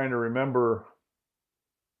I'm trying to remember.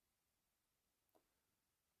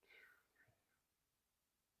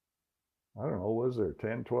 I don't know, was there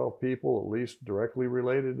 10, 12 people at least directly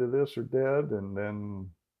related to this are dead? And then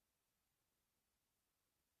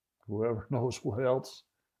whoever knows what else.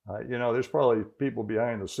 You know, there's probably people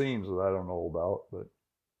behind the scenes that I don't know about, but.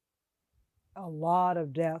 A lot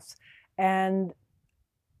of deaths. And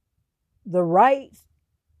the Wright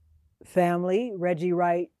family, Reggie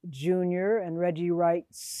Wright Jr. and Reggie Wright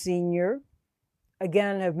Sr.,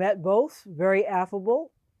 again, have met both, very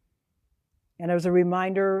affable. And as a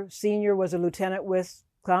reminder, Sr. was a lieutenant with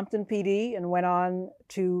Compton PD and went on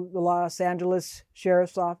to the Los Angeles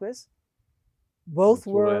Sheriff's Office. That's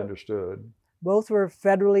what I understood. Both were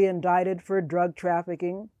federally indicted for drug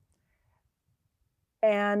trafficking.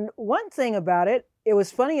 And one thing about it, it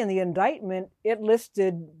was funny in the indictment, it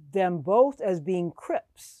listed them both as being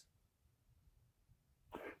Crips.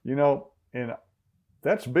 You know, and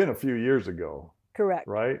that's been a few years ago. Correct.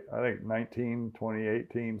 Right? I think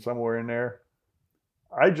 2018, somewhere in there.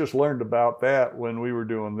 I just learned about that when we were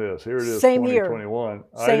doing this. Here it is, Same 2021. Year.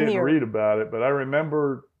 I didn't read about it, but I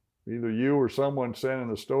remember either you or someone sending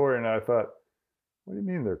the story, and I thought, what do you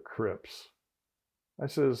mean they're Crips? I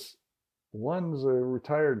says, one's a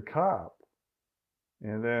retired cop,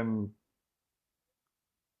 and then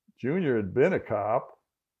Junior had been a cop.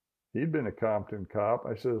 He'd been a Compton cop.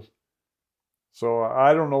 I says, so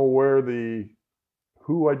I don't know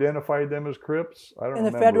who identified them as Crips. I don't remember.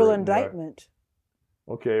 In the federal indictment.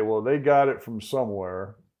 Okay, well, they got it from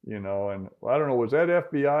somewhere, you know, and I don't know, was that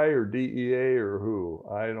FBI or DEA or who?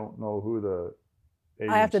 I don't know who the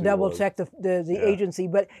agency I have to double was. check the agency,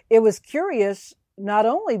 but it was curious, not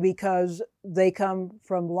only because they come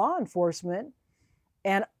from law enforcement,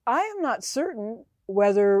 and I am not certain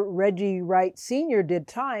whether Reggie Wright Sr. did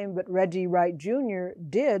time, but Reggie Wright Jr.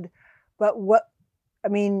 did. But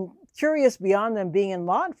curious beyond them being in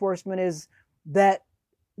law enforcement is that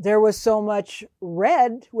there was so much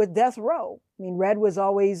Red with Death Row. I mean, Red was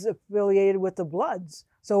always affiliated with the Bloods.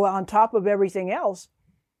 So on top of everything else,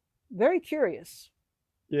 very curious.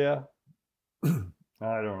 Yeah. I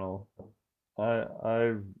don't know.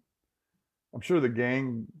 I'm sure the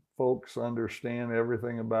gang folks understand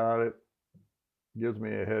everything about it. Gives me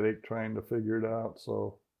a headache trying to figure it out.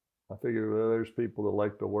 So I figure there's people that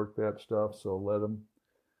like to work that stuff. So let them.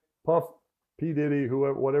 Puff, P. Diddy,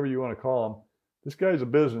 whoever, whatever you want to call him. This guy's a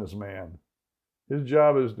businessman. His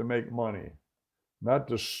job is to make money, not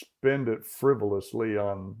to spend it frivolously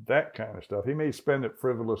on that kind of stuff. He may spend it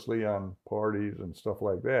frivolously on parties and stuff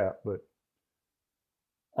like that, but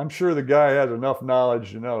I'm sure the guy has enough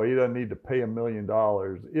knowledge to know he doesn't need to pay $1 million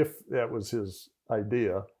if that was his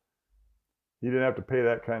idea. He didn't have to pay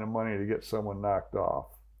that kind of money to get someone knocked off.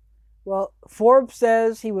 Well, Forbes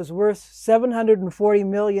says he was worth $740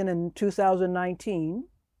 million in 2019.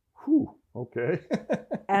 Whew. Okay.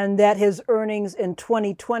 And that his earnings in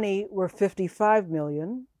 2020 were $55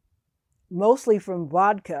 million, mostly from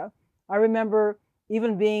vodka. I remember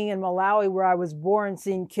even being in Malawi, where I was born,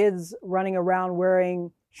 seeing kids running around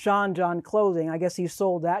wearing Sean John clothing. I guess he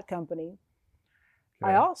sold that company.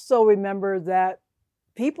 Okay. I also remember that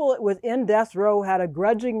people within Death Row had a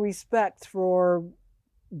grudging respect for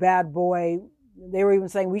Bad Boy. They were even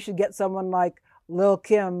saying we should get someone like Lil'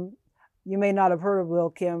 Kim. You may not have heard of Lil'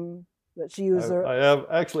 Kim. But she was I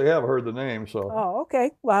have heard the name, so. Oh,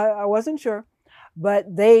 okay. Well, I wasn't sure.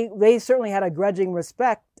 But they certainly had a grudging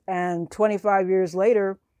respect. And 25 years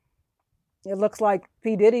later, it looks like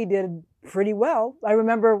P. Diddy did pretty well. I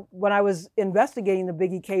remember when I was investigating the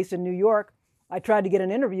Biggie case in New York, I tried to get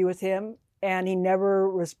an interview with him, and he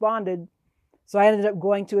never responded. So I ended up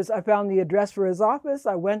I found the address for his office.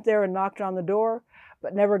 I went there and knocked on the door,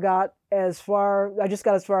 but never got as far. I just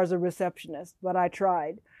got as far as a receptionist, but I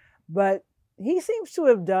tried. But he seems to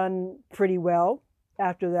have done pretty well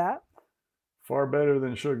after that. Far better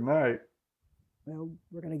than Suge Knight. Well,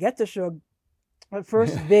 we're going to get to Suge. But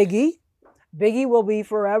first, Biggie. Biggie will be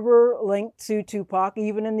forever linked to Tupac,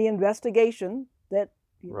 even in the investigation that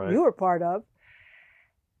you were part of.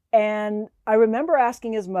 And I remember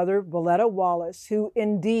asking his mother, Voletta Wallace, who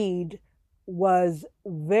indeed was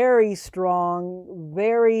very strong,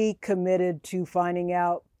 very committed to finding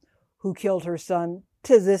out who killed her son.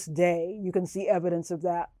 To this day, you can see evidence of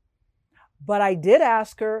that. But I did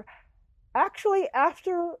ask her, actually,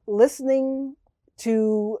 after listening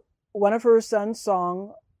to one of her son's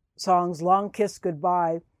songs, Long Kiss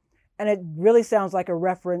Goodbye, and it really sounds like a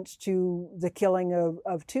reference to the killing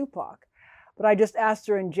of Tupac. but I just asked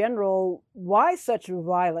her in general, why such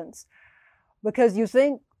violence? Because you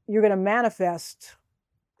think you're going to manifest,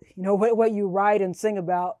 what you write and sing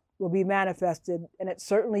about will be manifested. And it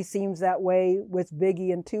certainly seems that way with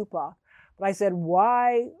Biggie and Tupac. But I said,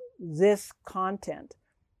 why this content?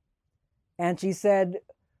 And she said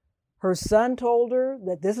her son told her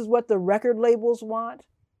that this is what the record labels want.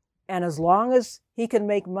 And as long as he can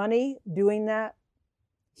make money doing that,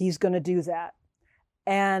 he's going to do that.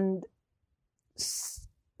 And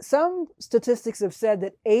some statistics have said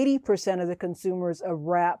that 80% of the consumers of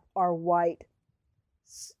rap are white.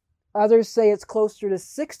 Others say it's closer to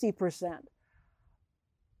 60%.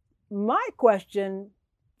 My question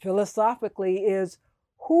philosophically is,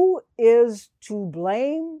 who is to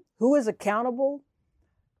blame? Who is accountable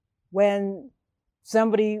when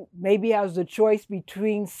somebody maybe has the choice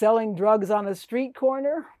between selling drugs on a street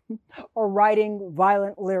corner or writing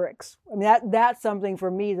violent lyrics? I mean, that's something for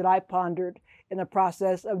me that I pondered in the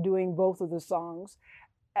process of doing both of the songs.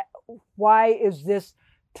 Why is this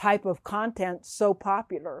type of content so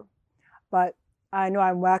popular? But I know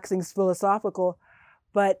I'm waxing philosophical,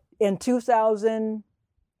 but in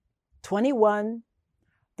 2021,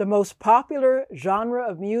 the most popular genre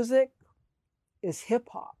of music is hip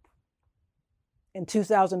hop. In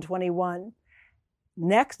 2021.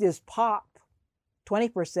 Next is pop,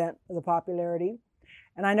 20% of the popularity.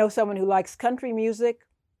 And I know someone who likes country music,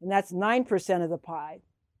 and that's 9% of the pie.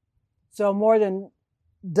 So more than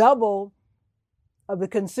double of the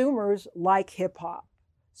consumers like hip hop.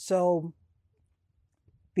 So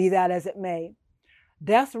be that as it may.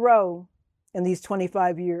 Death Row in these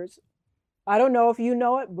 25 years. I don't know if you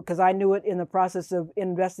know it, because I knew it in the process of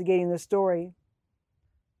investigating the story.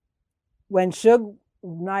 When Suge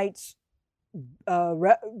Knight's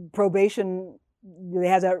probation, they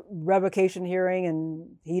had that revocation hearing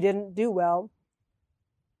and he didn't do well.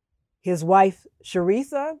 His wife,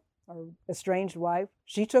 Sharitha, or estranged wife,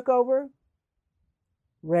 she took over.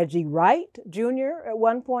 Reggie Wright Jr. at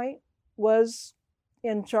one point was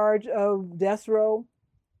in charge of Death Row.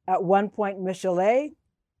 At one point, Michelet,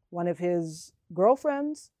 one of his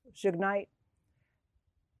girlfriends, Suge Knight.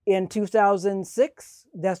 In 2006,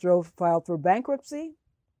 Death Row filed for bankruptcy.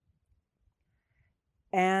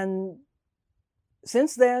 And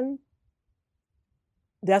since then,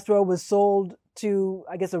 Death Row was sold to,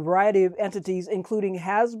 I guess, a variety of entities, including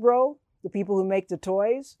Hasbro, the people who make the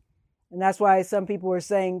toys. And that's why some people were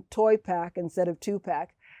saying toy pack instead of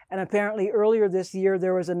 2-pack. And apparently earlier this year,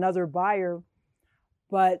 there was another buyer.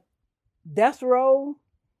 But Death Row,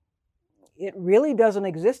 it really doesn't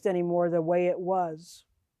exist anymore the way it was.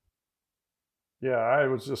 Yeah, I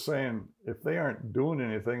was just saying, if they aren't doing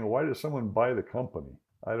anything, why does someone buy the company?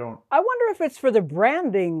 I wonder if it's for the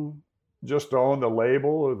branding. Just to own the label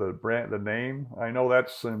or the brand, the name. I know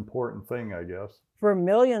that's an important thing, I guess. For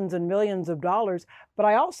millions and millions of dollars. But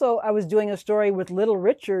I was doing a story with Little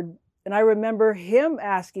Richard, and I remember him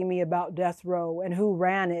asking me about Death Row and who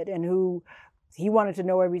ran it and who he wanted to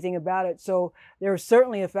know everything about it. So there's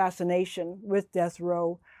certainly a fascination with Death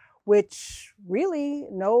Row, which really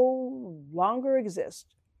no longer exists.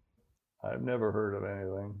 I've never heard of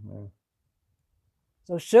anything. No.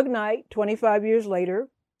 So Suge Knight, 25 years later,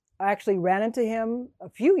 I actually ran into him a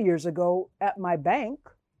few years ago at my bank,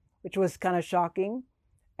 which was kind of shocking.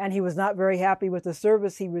 And he was not very happy with the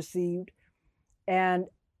service he received. And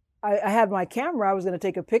I had my camera, I was going to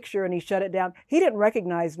take a picture, and he shut it down. He didn't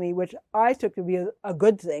recognize me, which I took to be a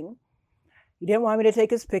good thing. He didn't want me to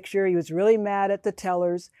take his picture. He was really mad at the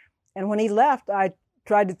tellers. And when he left, I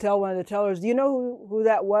tried to tell one of the tellers, do you know who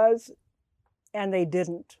that was? And they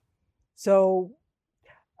didn't. So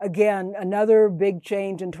again, another big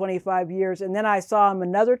change in 25 years. And then I saw him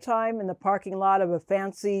another time in the parking lot of a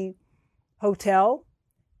fancy hotel.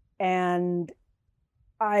 And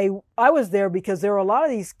I was there because there were a lot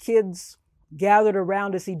of these kids gathered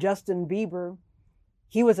around to see Justin Bieber.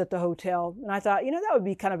 He was at the hotel. And I thought, that would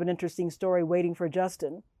be kind of an interesting story, waiting for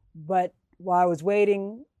Justin. But while I was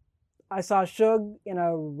waiting, I saw Suge in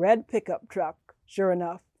a red pickup truck, sure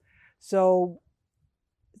enough. So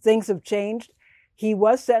things have changed. He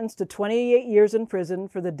was sentenced to 28 years in prison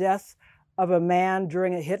for the death of a man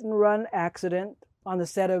during a hit-and-run accident on the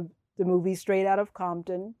set of the movie Straight Outta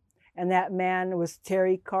Compton. And that man was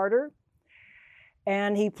Terry Carter.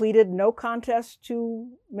 And he pleaded no contest to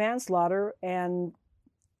manslaughter. And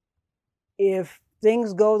if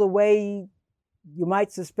things go the way you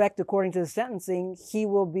might suspect according to the sentencing, he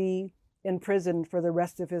will be in prison for the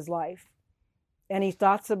rest of his life. Any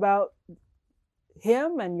thoughts about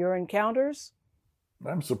him and your encounters?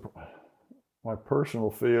 I'm surprised. My personal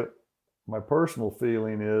feel, my personal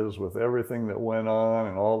feeling is, with everything that went on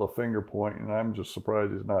and all the finger pointing, I'm just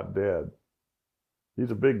surprised he's not dead.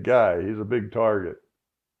 He's a big guy. He's a big target.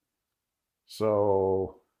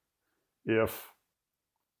 So if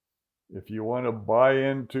you want to buy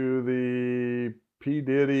into the P.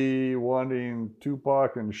 Diddy wanting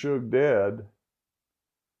Tupac and Suge dead,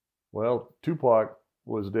 well, Tupac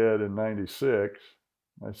was dead in 96.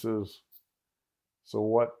 I says, so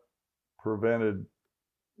what prevented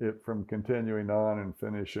it from continuing on and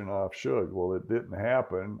finishing off Suge? Well, it didn't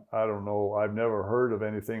happen. I don't know. I've never heard of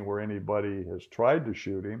anything where anybody has tried to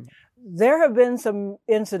shoot him. There have been some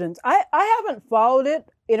incidents. I haven't followed it,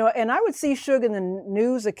 and I would see Suge in the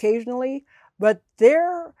news occasionally, but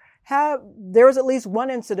there was at least one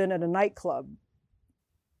incident at a nightclub.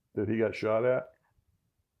 That he got shot at?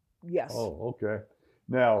 Yes. Oh, okay.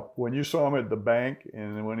 Now, when you saw him at the bank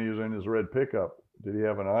and when he was in his red pickup, did he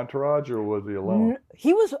have an entourage or was he alone?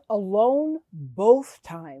 He was alone both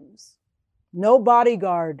times. No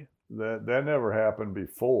bodyguard. That never happened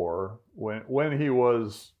before. When he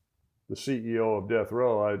was the CEO of Death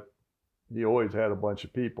Row, he always had a bunch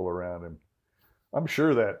of people around him. I'm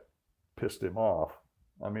sure that pissed him off.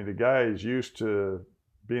 I mean, the guy is used to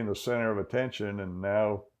being the center of attention, and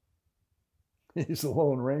now he's the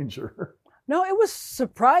Lone Ranger. No, it was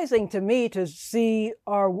surprising to me to see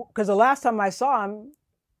because the last time I saw him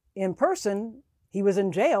in person, he was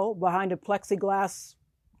in jail behind a plexiglass,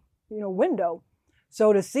 window.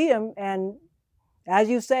 So to see him, and as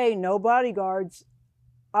you say, no bodyguards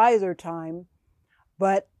either time.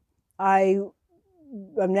 But I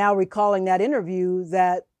am now recalling that interview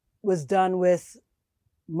that was done with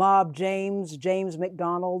Mob James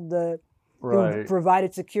McDonald, Right. who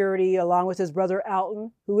provided security along with his brother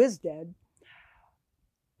Alton, who is dead.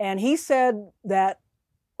 And he said that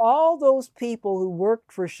all those people who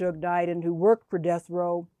worked for Suge Knight and who worked for Death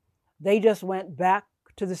Row, they just went back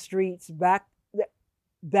to the streets, back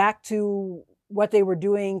to what they were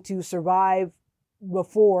doing to survive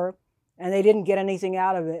before, and they didn't get anything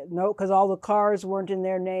out of it. No, because all the cars weren't in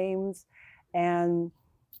their names, and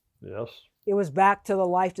yes, it was back to the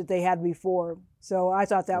life that they had before. So I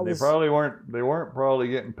thought that they weren't probably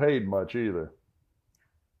getting paid much either.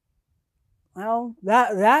 Well,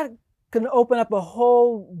 that can open up a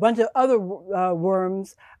whole bunch of other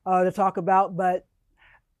worms to talk about, but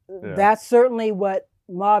that's certainly what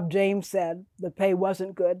Mob James said. The pay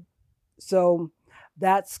wasn't good. So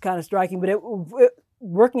that's kind of striking. But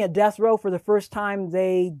working at Death Row for the first time,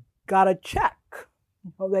 they got a check.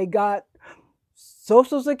 They got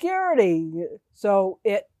Social Security. So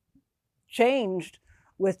it changed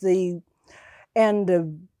with the end of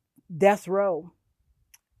Death Row.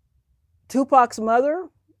 Tupac's mother,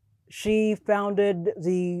 she founded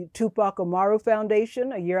the Tupac Amaru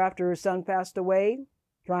Foundation a year after her son passed away,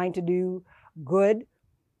 trying to do good.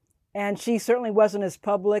 And she certainly wasn't as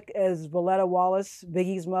public as Voletta Wallace,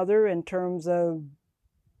 Biggie's mother, in terms of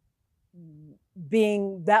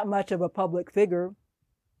being that much of a public figure.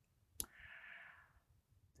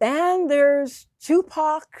 And there's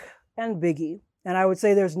Tupac and Biggie. And I would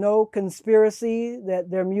say there's no conspiracy that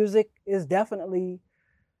their music is definitely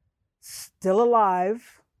still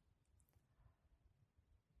alive.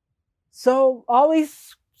 So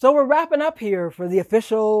we're wrapping up here for the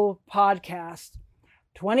official podcast.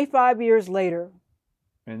 25 years later.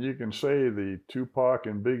 And you can say the Tupac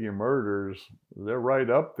and Biggie murders, they're right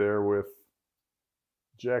up there with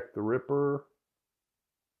Jack the Ripper,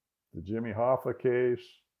 the Jimmy Hoffa case.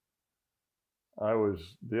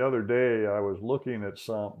 The other day, I was looking at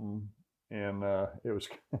something, and it was,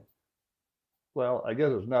 well, I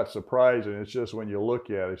guess it's not surprising. It's just when you look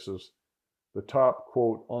at it, it says the top,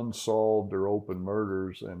 quote, unsolved or open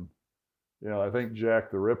murders. And, I think Jack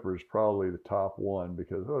the Ripper is probably the top one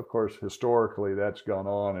because, of course, historically, that's gone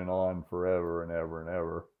on and on forever and ever and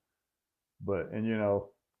ever. But, and,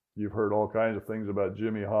 you've heard all kinds of things about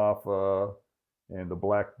Jimmy Hoffa and the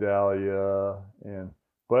Black Dahlia.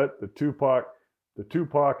 But the Tupac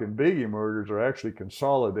and Biggie murders are actually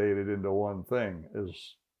consolidated into one thing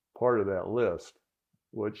as part of that list,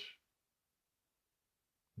 which,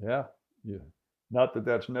 not that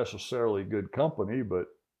that's necessarily good company, but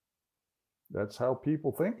that's how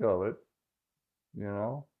people think of it,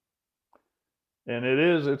 And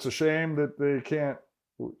it's a shame that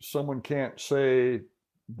someone can't say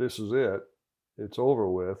this is it, it's over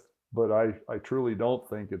with, but I truly don't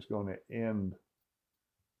think it's going to end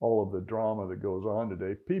all of the drama that goes on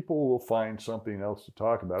today. People will find something else to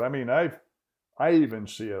talk about. I mean, I even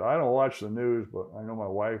see it. I don't watch the news, but I know my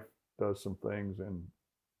wife does some things, and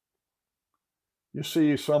you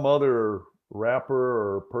see some other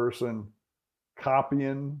rapper or person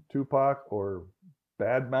copying Tupac or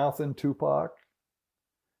bad-mouthing Tupac.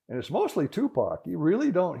 And it's mostly Tupac. You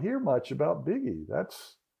really don't hear much about Biggie.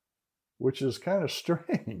 Which is kind of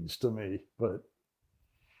strange to me, but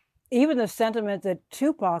even the sentiment that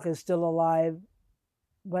Tupac is still alive,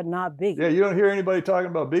 but not Biggie. Yeah, you don't hear anybody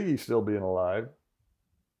talking about Biggie still being alive,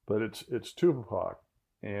 but it's Tupac.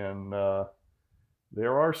 And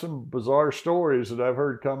there are some bizarre stories that I've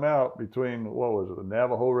heard come out between, what was it, the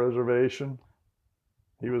Navajo reservation?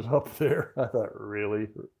 He was up there. I thought, really?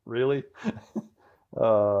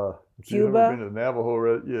 If you've ever been to the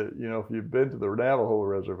Navajo, you know, if you've been to the Navajo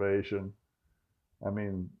reservation, I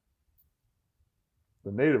mean,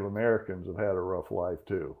 the Native Americans have had a rough life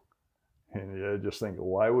too. And you just think,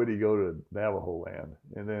 why would he go to Navajo land?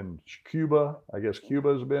 And then Cuba, I guess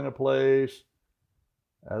Cuba's been a place.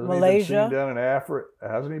 Malaysia.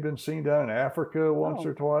 Hasn't he been seen down in Africa once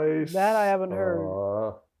or twice? That I haven't heard.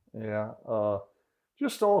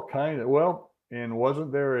 Just all kind of, well, and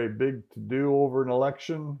wasn't there a big to-do over an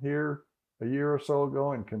election here a year or so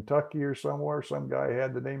ago in Kentucky or somewhere? Some guy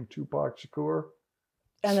had the name Tupac Shakur.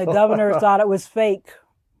 And the governor thought it was fake.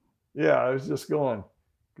 Yeah, I was just going,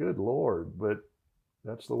 good Lord, but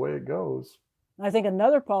that's the way it goes. I think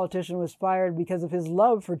another politician was fired because of his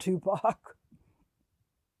love for Tupac.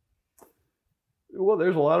 Well,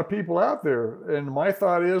 there's a lot of people out there. And my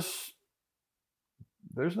thought is,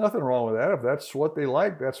 there's nothing wrong with that. If that's what they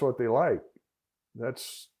like, that's what they like.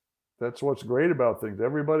 That's what's great about things.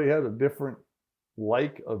 Everybody has a different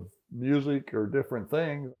like of music or different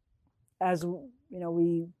things. As you know,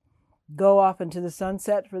 we go off into the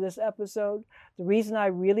sunset for this episode. The reason I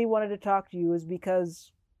really wanted to talk to you is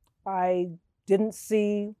because I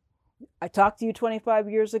talked to you 25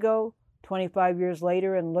 years ago, 25 years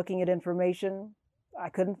later, and looking at information, I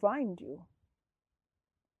couldn't find you.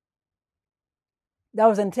 That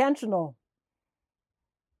was intentional.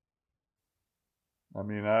 I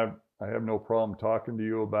mean, I have no problem talking to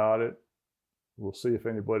you about it. We'll see if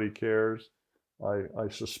anybody cares. I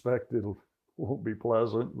suspect it won't be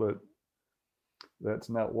pleasant, but that's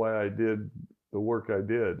not why I did the work I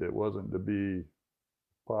did. It wasn't to be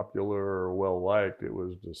popular or well-liked. It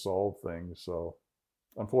was to solve things. So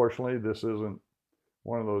unfortunately, this isn't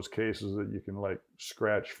one of those cases that you can like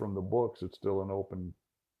scratch from the books. It's still an open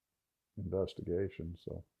investigation.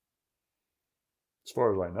 So as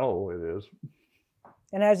far as I know, it is.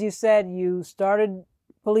 And as you said, you started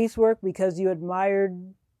police work because you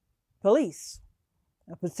admired police,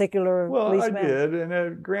 a particular policeman. Well, I did.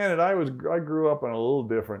 And granted, I grew up in a little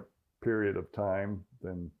different period of time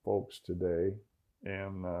than folks today.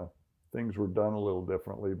 And things were done a little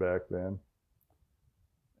differently back then.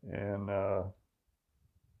 And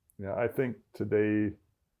I think today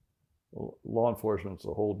law enforcement's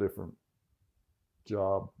a whole different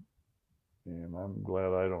job. And I'm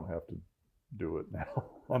glad I don't have to do it now.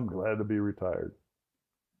 I'm glad to be retired.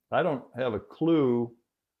 I don't have a clue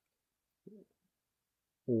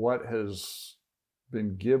what has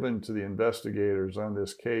been given to the investigators on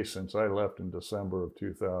this case since I left in December of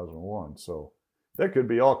 2001. So there could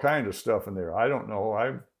be all kinds of stuff in there. I don't know.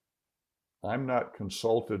 I'm not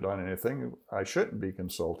consulted on anything. I shouldn't be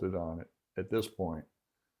consulted on it at this point.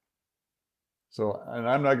 So, and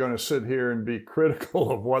I'm not going to sit here and be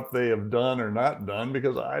critical of what they have done or not done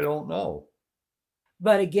because I don't know.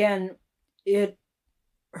 But again, it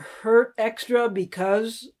hurt extra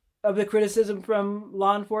because of the criticism from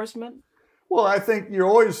law enforcement? Well, I think you're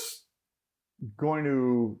always going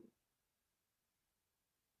to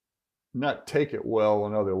not take it well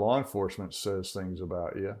when other law enforcement says things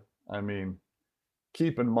about you. I mean,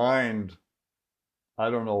 keep in mind, I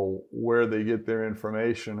don't know where they get their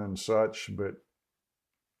information and such, but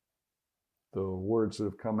the words that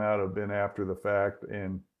have come out have been after the fact.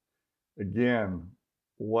 And again,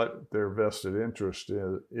 what their vested interest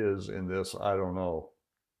is in this, I don't know.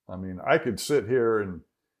 I mean, I could sit here and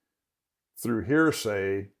through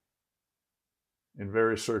hearsay and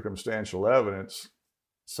very circumstantial evidence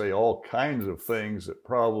say all kinds of things that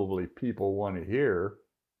probably people want to hear.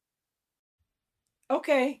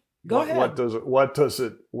 Okay, go ahead. What does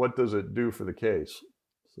it do for the case?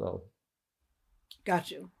 So,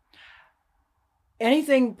 got you.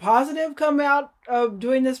 Anything positive come out of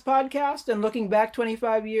doing this podcast and looking back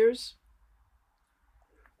 25 years?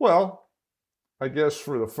 Well, I guess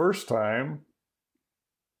for the first time,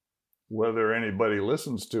 whether anybody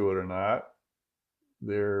listens to it or not,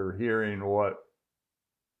 they're hearing what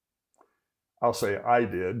I'll say I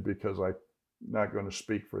did, because I'm not going to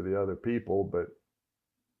speak for the other people, but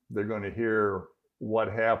they're going to hear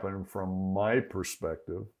what happened from my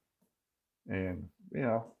perspective. And,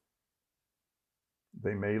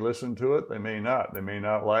 they may listen to it, they may not. They may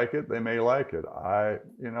not like it, they may like it.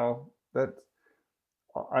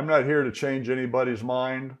 I'm not here to change anybody's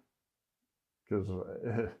mind, because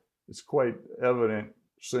it's quite evident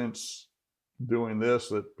since doing this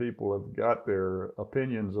that people have got their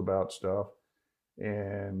opinions about stuff.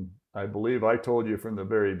 And I believe I told you from the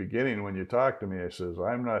very beginning when you talked to me, I says,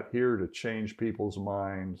 I'm not here to change people's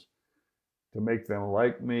minds, to make them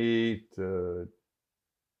like me, to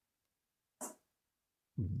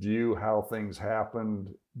view how things happened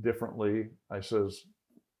differently. I says,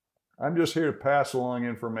 I'm just here to pass along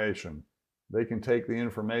information. They can take the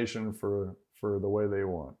information for the way they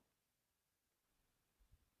want.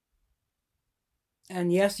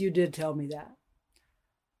 And yes, you did tell me that.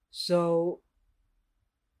 So,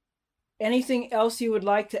 anything else you would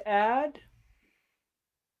like to add?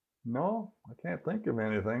 No, I can't think of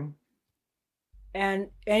anything. And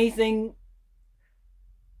anything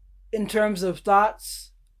in terms of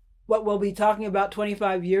thoughts, what we'll be talking about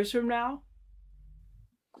 25 years from now?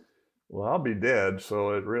 Well, I'll be dead,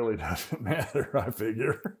 so it really doesn't matter, I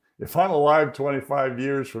figure. If I'm alive 25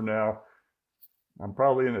 years from now, I'm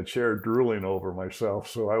probably in a chair drooling over myself,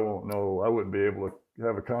 so I won't know. I wouldn't be able to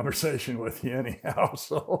have a conversation with you anyhow.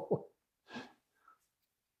 So,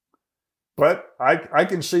 but I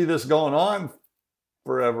can see this going on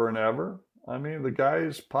forever and ever. I mean, the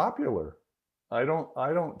guy's popular. I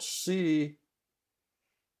don't see.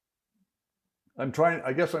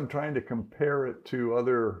 I guess I'm trying to compare it to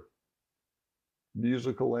other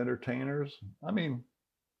musical entertainers. I mean,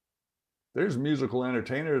 there's musical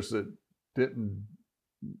entertainers that didn't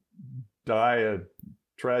die a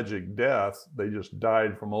tragic death. They just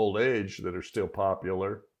died from old age that are still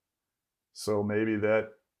popular. So maybe that,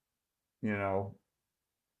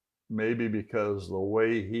 maybe because the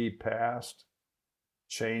way he passed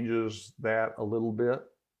changes that a little bit.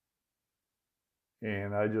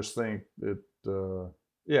 And I just think that,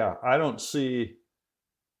 I don't see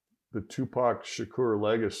the Tupac Shakur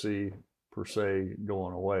legacy per se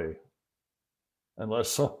going away,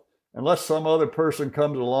 unless some other person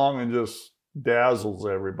comes along and just dazzles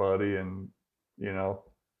everybody and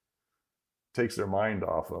takes their mind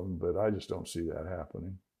off them. But I just don't see that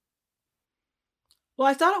happening. Well,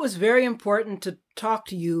 I thought it was very important to talk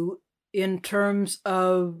to you in terms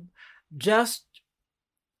of just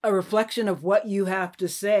a reflection of what you have to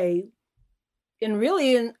say,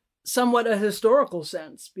 in somewhat a historical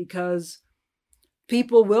sense, because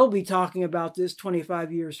people will be talking about this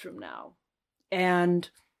 25 years from now. And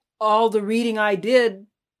all the reading I did,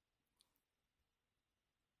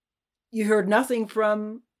 you heard nothing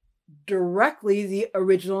from directly the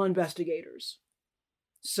original investigators.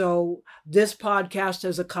 So this podcast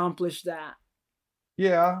has accomplished that.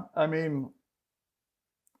 Yeah, I mean,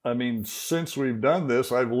 since we've done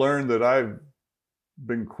this, I've learned that I've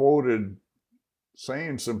been quoted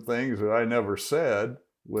saying some things that I never said,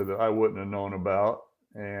 that I wouldn't have known about.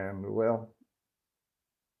 And well,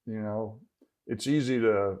 it's easy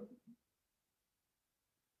to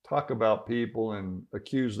talk about people and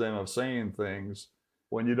accuse them of saying things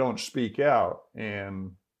when you don't speak out.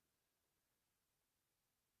 And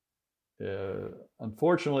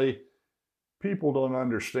unfortunately, people don't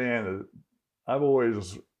understand that. I've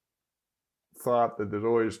always thought that there's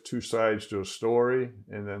always two sides to a story,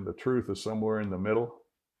 and then the truth is somewhere in the middle.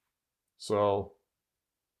 So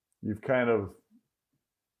you've kind of,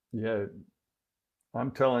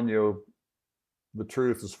 I'm telling you the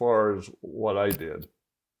truth as far as what I did.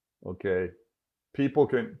 Okay. People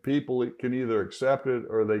can either accept it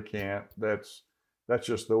or they can't. That's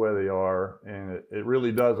just the way they are. And it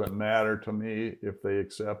really doesn't matter to me if they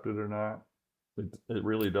accept it or not. It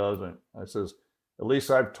really doesn't. I says, at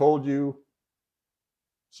least I've told you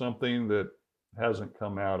something that hasn't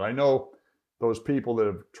come out. I know those people that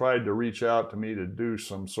have tried to reach out to me to do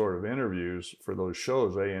some sort of interviews for those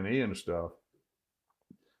shows, A&E and stuff.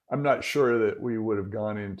 I'm not sure that we would have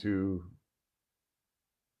gone into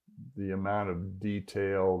the amount of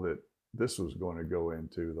detail that this was going to go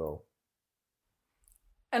into, though.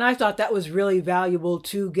 And I thought that was really valuable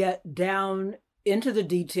to get down into the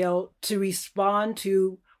detail, to respond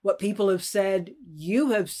to what people have said,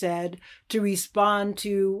 you have said, to respond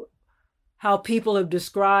to how people have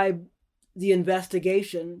described the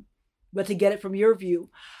investigation, but to get it from your view.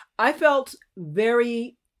 I felt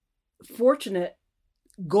very fortunate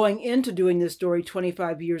going into doing this story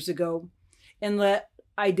 25 years ago, in that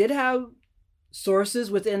I did have sources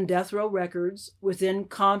within Death Row Records, within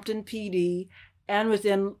Compton PD, and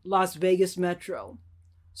within Las Vegas Metro.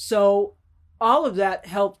 So all of that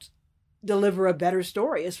helped deliver a better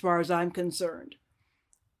story as far as I'm concerned.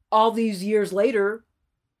 All these years later,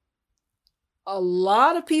 a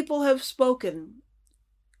lot of people have spoken,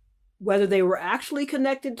 whether they were actually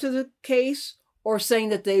connected to the case or saying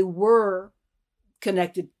that they were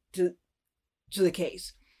connected to the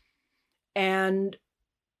case. And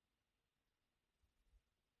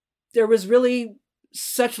there was really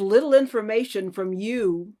such little information from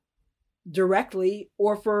you directly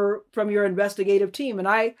or from your investigative team. And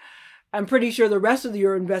I'm pretty sure the rest of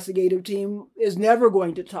your investigative team is never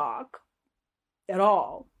going to talk at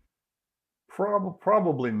all.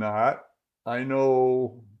 Probably not. I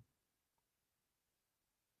know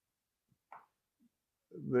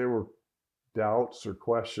there were doubts or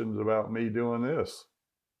questions about me doing this.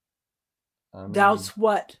 Doubts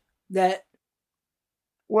what? That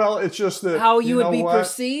Well, it's just that how you would be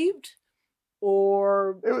perceived,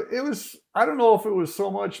 or it was. I don't know if it was so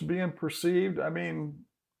much being perceived. I mean,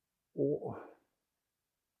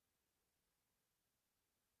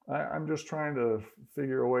 I'm just trying to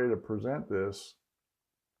figure a way to present this,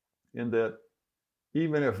 in that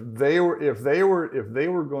even if they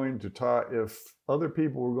were going to talk, if other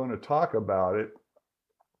people were going to talk about it,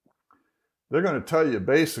 they're going to tell you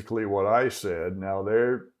basically what I said. Now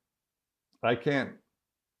I can't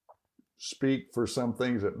speak for some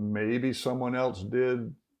things that maybe someone else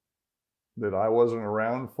did that I wasn't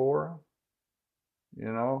around for.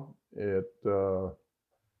 You know,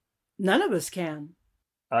 none of us can.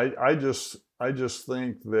 I just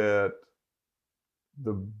think that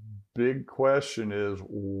the big question is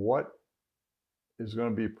what is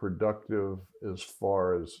going to be productive as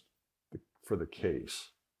far as for the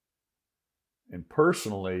case. And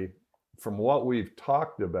personally, from what we've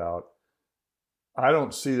talked about, I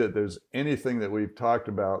don't see that there's anything that we've talked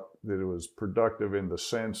about that it was productive in the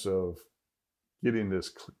sense of getting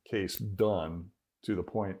this case done to the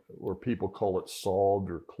point where people call it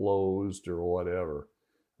solved or closed or whatever.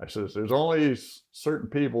 I says there's only certain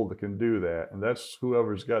people that can do that, and that's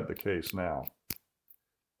whoever's got the case now.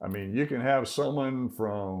 I mean, you can have someone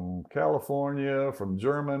from California, from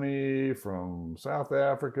Germany, from South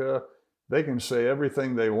Africa. They can say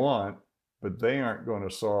everything they want, but they aren't going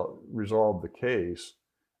to resolve the case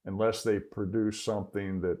unless they produce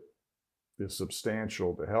something that is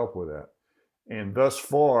substantial to help with that. And thus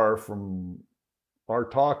far from our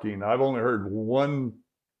talking, I've only heard one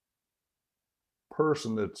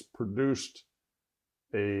person that's produced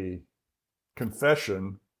a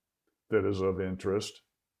confession that is of interest,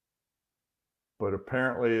 but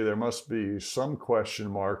apparently there must be some question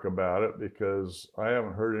mark about it, because I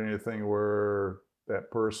haven't heard anything where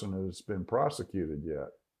that person has been prosecuted yet.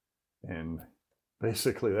 And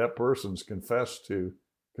basically that person's confessed to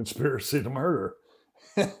conspiracy to murder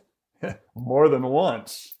more than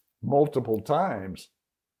once, multiple times.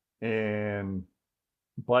 And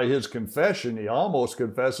by his confession, he almost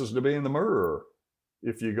confesses to being the murderer,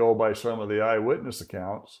 if you go by some of the eyewitness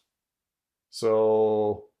accounts.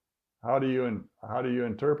 So how do you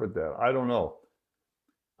interpret that? I don't know.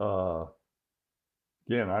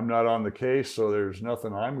 Again, I'm not on the case, so there's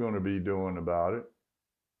nothing I'm going to be doing about it.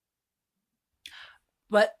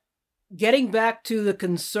 But getting back to the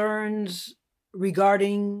concerns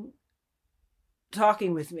regarding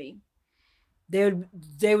talking with me,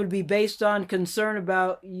 they would be based on concern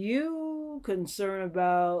about you, concern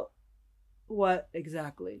about what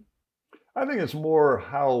exactly? I think it's more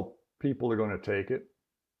how people are going to take it.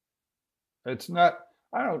 It's not,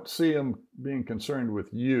 I don't see them being concerned with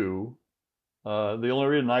you. The only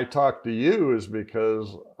reason I talk to you is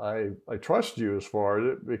because I trust you as far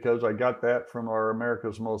as it, because I got that from our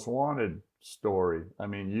America's Most Wanted story. I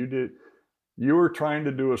mean, you were trying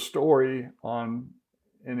to do a story on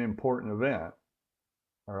an important event.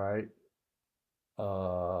 All right.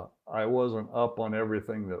 I wasn't up on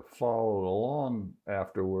everything that followed along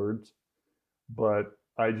afterwards, but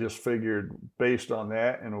I just figured based on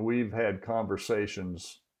that, and we've had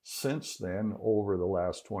conversations since then over the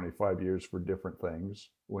last 25 years for different things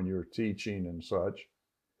when you're teaching and such.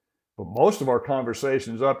 But most of our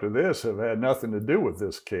conversations up to this have had nothing to do with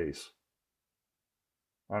this case.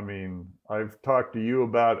 I mean, I've talked to you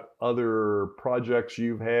about other projects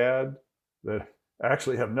you've had that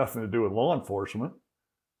actually have nothing to do with law enforcement.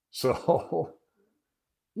 So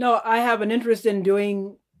no, I have an interest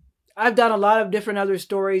in I've done a lot of different other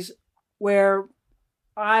stories where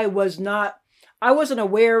I wasn't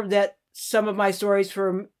aware that some of my stories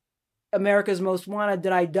for America's Most Wanted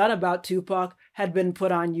that I'd done about Tupac had been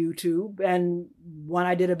put on YouTube, and one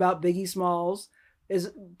I did about Biggie Smalls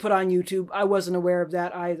is put on YouTube. I wasn't aware of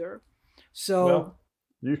that either. So well,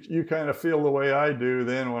 you kind of feel the way I do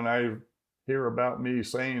then when I hear about me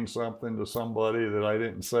saying something to somebody that I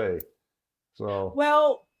didn't say. So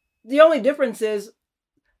well, the only difference is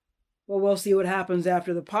Well, we'll see what happens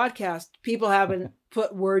after the podcast. People haven't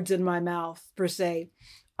put words in my mouth, per se.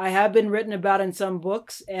 I have been written about in some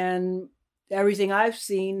books, and everything I've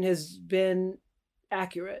seen has been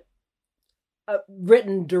accurate.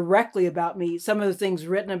 Written directly about me. Some of the things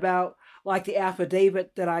written about, like the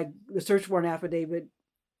affidavit the search warrant affidavit,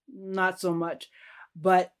 not so much.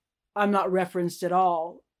 But I'm not referenced at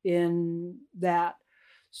all in that.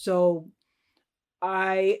 So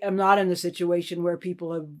I am not in the situation where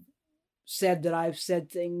people have said that I've said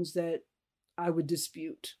things that I would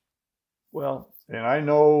dispute. Well, and I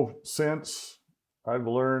know since I've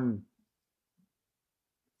learned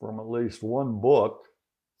from at least one book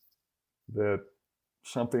that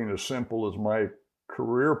something as simple as my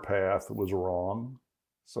career path was wrong.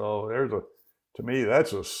 So to me,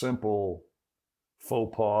 that's a simple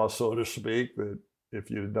faux pas, so to speak, that if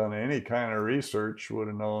you'd done any kind of research, would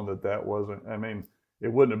have known that wasn't, I mean,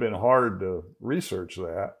 it wouldn't have been hard to research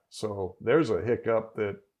that. So there's a hiccup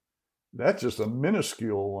that's just a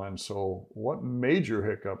minuscule one. So what major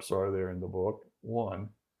hiccups are there in the book? One.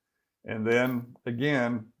 And then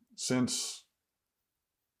again, since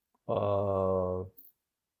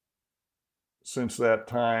that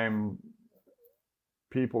time,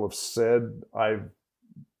 people have said I've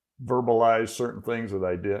verbalized certain things that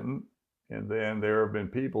I didn't. And then there have been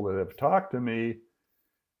people that have talked to me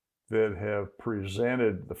that have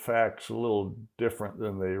presented the facts a little different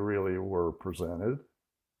than they really were presented.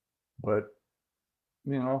 But,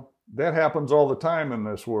 that happens all the time in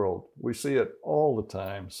this world. We see it all the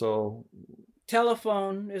time. So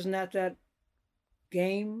telephone, isn't that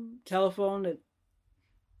game? Telephone, that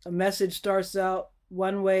a message starts out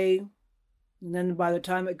one way, and then by the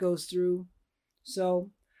time it goes through. So,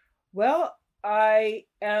 well, I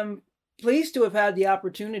am pleased to have had the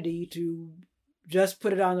opportunity to just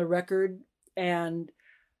put it on the record, and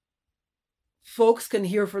folks can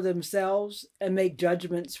hear for themselves and make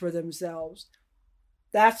judgments for themselves.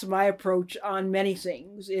 That's my approach on many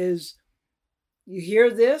things, is you hear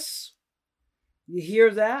this, you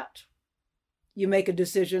hear that, you make a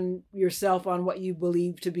decision yourself on what you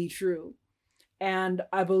believe to be true. And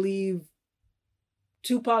I believe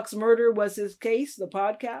Tupac's murder was his case. The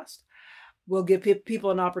podcast will give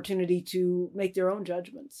people an opportunity to make their own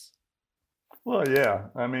judgments. Well, yeah.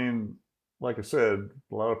 I mean, like I said,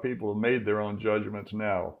 a lot of people have made their own judgments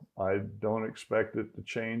now. I don't expect it to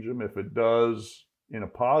change them. If it does, in a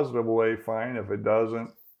positive way, fine. If it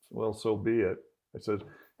doesn't, well, so be it. I said,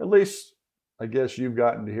 at least I guess you've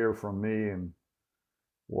gotten to hear from me and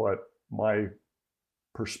what my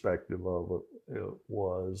perspective of it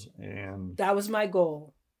was. And that was my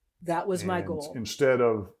goal. That was my goal. Instead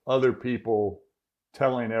of other people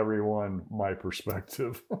telling everyone my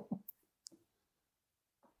perspective.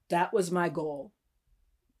 That was my goal.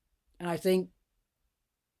 And I think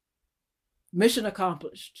mission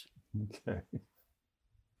accomplished. Okay.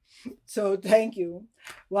 So thank you.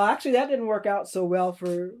 Well, actually, that didn't work out so well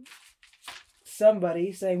for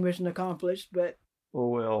somebody saying mission accomplished, but. Oh,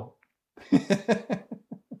 well.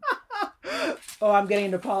 Oh, I'm getting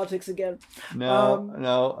into politics again.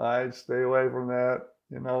 No, I'd stay away from that.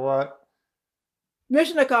 You know what?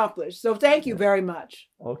 Mission accomplished. So thank you very much.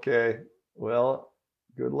 Okay. Well,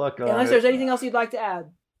 good luck on Unless there's anything else you'd like to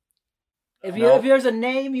add. If there's a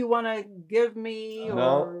name you want to give me,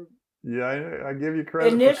 or yeah, I give you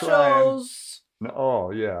credit. Initials. For trying. Oh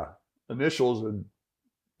yeah, initials would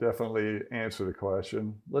definitely answer the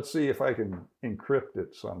question. Let's see if I can encrypt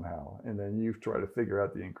it somehow, and then you try to figure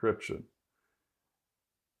out the encryption.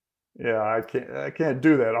 Yeah, I can't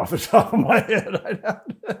do that off the top of my head.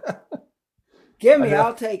 Give me,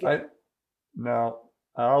 I'll take it. No,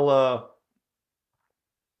 I'll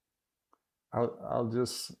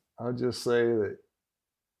just say that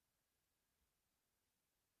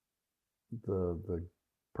the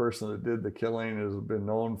person that did the killing has been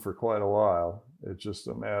known for quite a while. It's just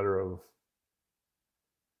a matter of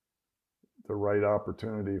the right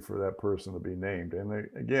opportunity for that person to be named. And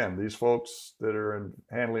again, these folks that are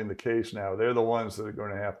handling the case now, they're the ones that are going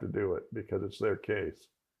to have to do it because it's their case.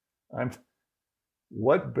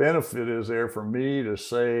 What benefit is there for me to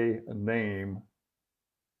say a name?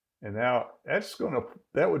 And now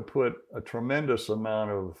that would put a tremendous amount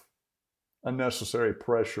of unnecessary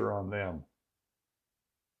pressure on them.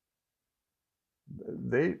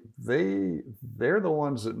 They're the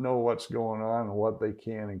ones that know what's going on and what they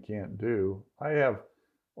can and can't do. I have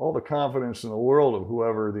all the confidence in the world of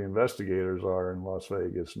whoever the investigators are in Las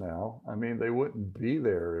Vegas now. I mean, they wouldn't be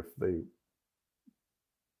there if they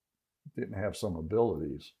didn't have some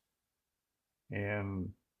abilities. And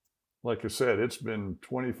like I said, it's been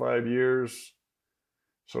 25 years.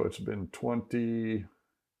 So it's been 20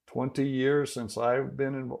 20 years since I've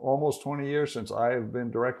been in, almost 20 years since I've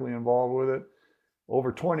been directly involved with it.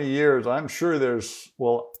 Over 20 years, I'm sure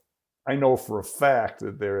I know for a fact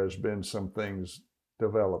that there has been some things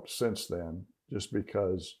developed since then, just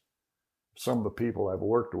because some of the people I've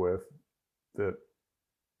worked with that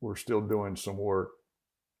were still doing some work,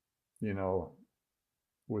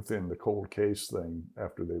 within the cold case thing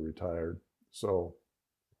after they retired. So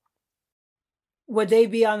would they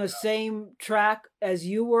be on the same track as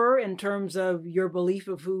you were in terms of your belief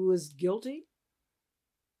of who was guilty?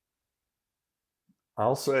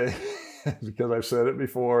 I'll say, because I've said it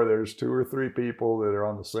before, there's 2 or 3 people that are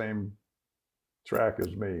on the same track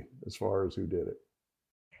as me as far as who did it.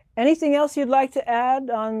 Anything else you'd like to add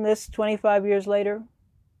on this 25 years later?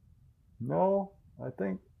 No,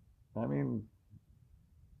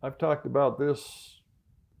 I've talked about this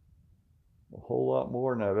a whole lot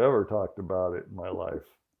more than I've ever talked about it in my life.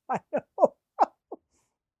 I know.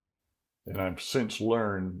 And I've since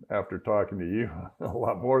learned, after talking to you, a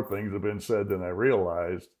lot more things have been said than I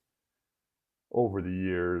realized over the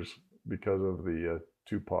years because of the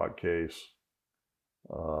Tupac case.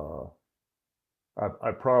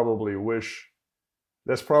 I probably wish,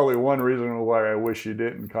 that's probably one reason why I wish you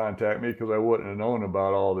didn't contact me, because I wouldn't have known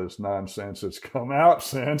about all this nonsense that's come out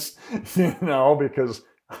since, because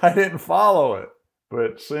I didn't follow it.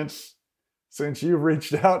 But since you've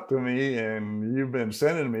reached out to me and you've been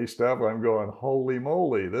sending me stuff, I'm going, holy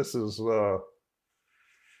moly, this is, a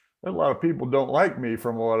lot of people don't like me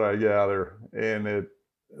from what I gather. And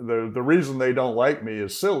the reason they don't like me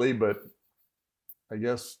is silly, but I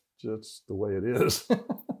guess just the way it is.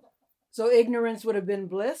 So ignorance would have been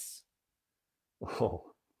bliss?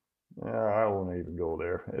 Oh, yeah, I won't even go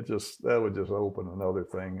there. That would just open another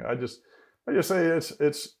thing. I just say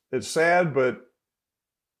it's sad, but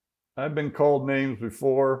I've been called names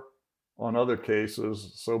before on other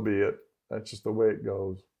cases, so be it. That's just the way it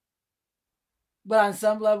goes. But on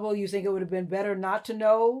some level, you think it would have been better not to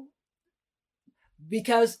know?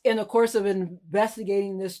 Because in the course of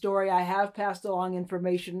investigating this story, I have passed along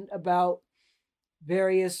information about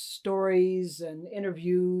various stories and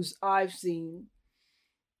interviews I've seen.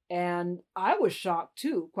 And I was shocked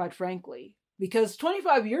too, quite frankly, because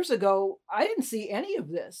 25 years ago, I didn't see any of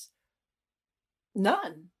this.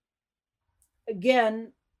 None.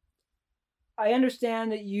 Again, I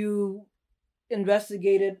understand that you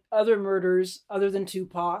investigated other murders other than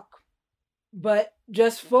Tupac, but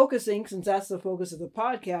just focusing, since that's the focus of the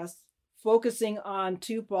podcast, focusing on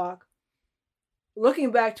Tupac,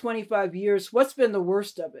 looking back 25 years, what's been the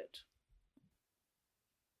worst of it?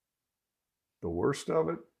 The worst of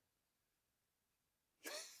it?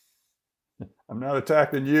 I'm not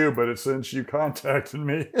attacking you, but it's since you contacted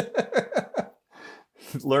me.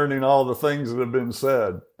 Learning all the things that have been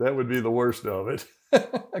said, that would be the worst of it.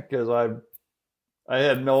 Because I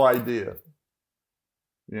had no idea.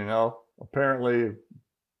 Apparently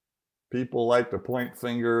people like to point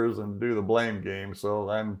fingers and do the blame game. So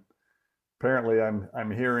I'm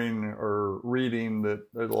hearing or reading that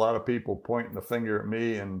there's a lot of people pointing the finger at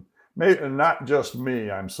me, and maybe not just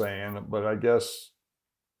me, I'm saying, but I guess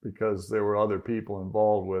because there were other people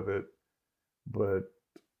involved with it. But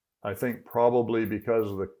I think probably because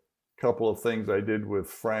of the couple of things I did with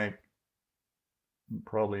Frank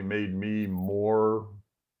probably made me more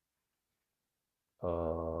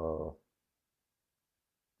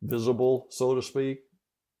visible, so to speak,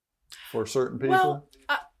 for certain people. Well,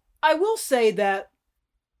 I will say that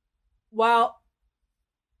while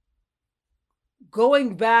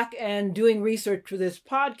going back and doing research for this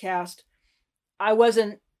podcast, I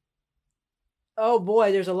wasn't, oh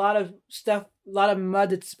boy, there's a lot of stuff, a lot of mud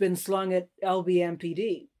that's been slung at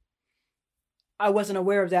LVMPD. I wasn't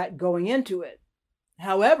aware of that going into it.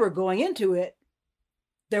 However, going into it,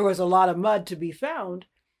 there was a lot of mud to be found.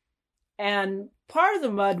 And part of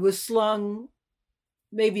the mud was slung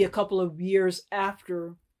maybe a couple of years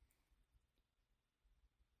after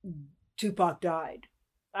Tupac died.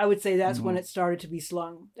 I would say that's when it started to be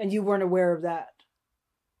slung. And you weren't aware of that.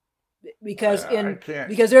 Because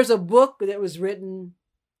there's a book that was written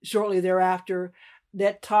shortly thereafter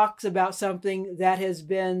that talks about something that has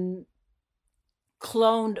been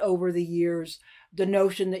cloned over the years. The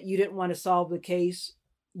notion that you didn't want to solve the case,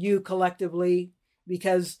 you collectively,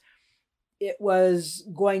 because it was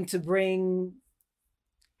going to bring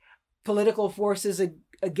political forces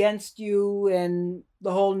against you, and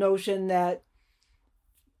the whole notion that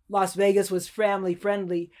Las Vegas was family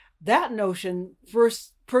friendly. That notion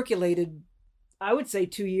first percolated, I would say,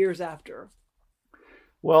 2 years after.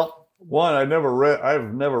 Well, one, I've never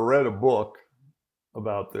read a book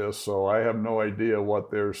about this, so I have no idea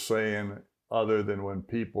what they're saying other than when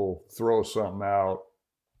people throw something out.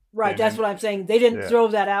 Right, that's what I'm saying. They didn't Yeah. throw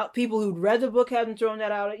that out. People who'd read the book hadn't thrown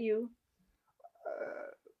that out at you?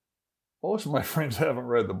 Most of my friends haven't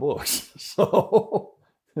read the books. So,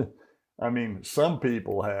 I mean, some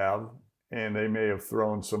people have, and they may have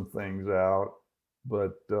thrown some things out,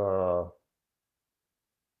 but, you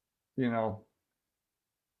know,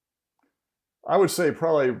 I would say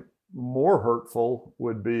probably more hurtful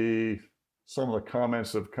would be some of the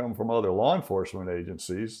comments that have come from other law enforcement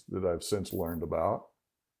agencies that I've since learned about.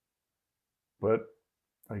 But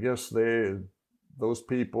I guess those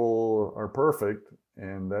people are perfect,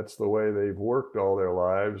 and that's the way they've worked all their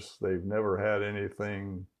lives. They've never had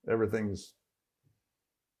anything, the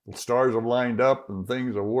stars have lined up and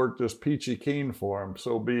things have worked just peachy keen for them.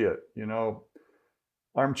 So be it. You know,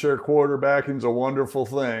 armchair quarterbacking's a wonderful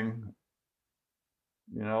thing.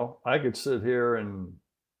 You know, I could sit here and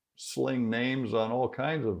sling names on all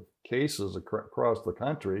kinds of cases across the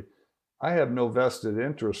country. I have no vested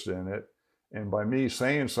interest in it. And by me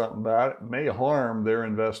saying something about it may harm their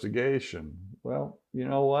investigation. Well, you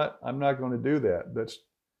know what? I'm not going to do that.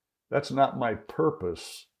 That's not my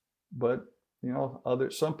purpose. But, you know,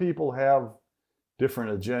 some people have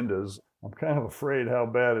different agendas. I'm kind of afraid how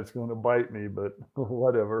bad it's going to bite me, but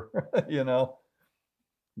whatever. You know,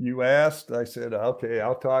 you asked, I said, okay,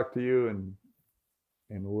 I'll talk to you and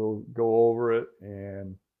we'll go over it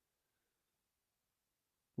and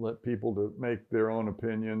let people to make their own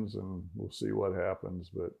opinions, and we'll see what happens.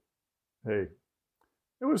 But hey,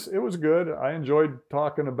 it was good. I enjoyed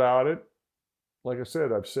talking about it. Like I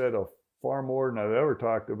said, I've said far more than I've ever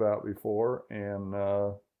talked about before, and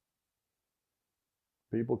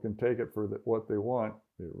people can take it for what they want.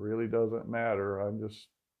 It really doesn't matter. I'm just,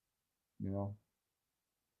 you know,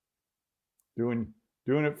 doing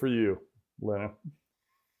it for you, Lena.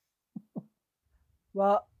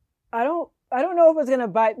 Well, I don't know if it's going to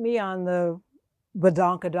bite me on the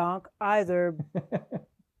badonkadonk either.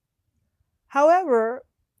 However,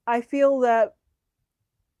 I feel that,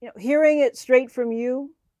 you know, hearing it straight from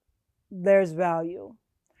you, there's value.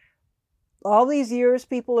 All these years,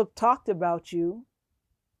 people have talked about you,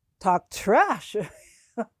 talked trash.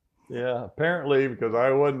 Yeah, apparently, because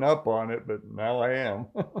I wasn't up on it, but now I am.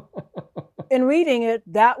 In reading it,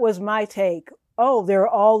 that was my take. Oh, there are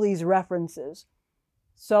all these references.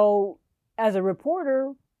 So, as a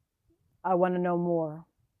reporter, I want to know more.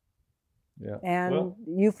 Yeah. And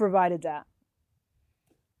you've provided that.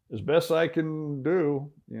 As best I can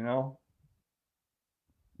do, you know.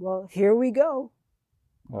 Well, here we go.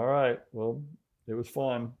 All right. Well, it was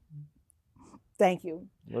fun. Thank you.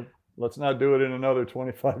 Let's not do it in another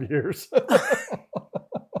 25 years.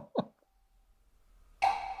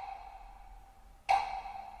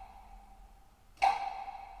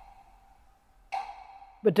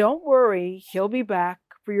 But don't worry, he'll be back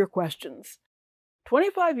for your questions.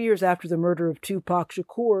 25 years after the murder of Tupac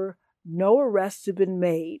Shakur, no arrests have been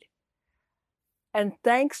made. And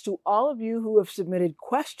thanks to all of you who have submitted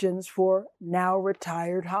questions for now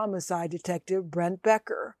retired homicide detective Brent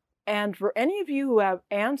Becker. And for any of you who have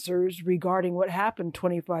answers regarding what happened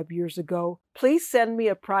 25 years ago, please send me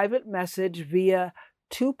a private message via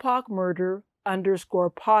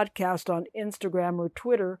TupacMurder_podcast on Instagram or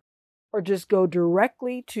Twitter, or just go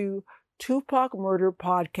directly to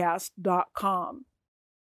TupacMurderPodcast.com.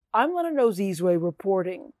 I'm Lena Nozizwe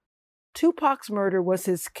reporting. Tupac's Murder Was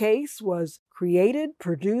His Case was created,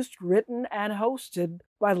 produced, written, and hosted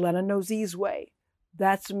by Lena Nozizwe.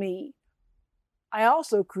 That's me. I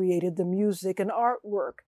also created the music and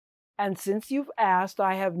artwork. And since you've asked,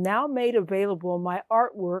 I have now made available my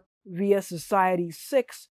artwork via Society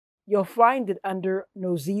 6. You'll find it under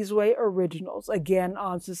Nozizwe Originals, again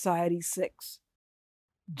on Society 6.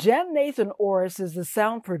 Jen Nathan Orris is the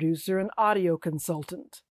sound producer and audio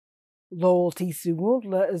consultant. Lowell T.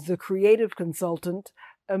 Suwundla is the creative consultant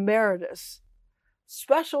emeritus.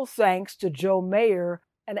 Special thanks to Joe Mayer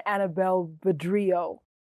and Annabelle Bedrio.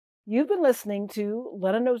 You've been listening to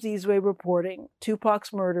Lena Nozizwe reporting.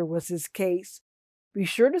 Tupac's Murder Was His Case. Be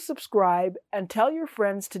sure to subscribe and tell your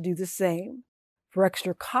friends to do the same. For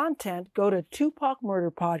extra content, go to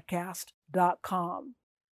TupacMurderPodcast.com.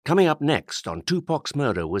 Coming up next on Tupac's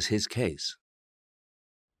Murder Was His Case.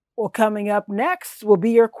 Well, coming up next will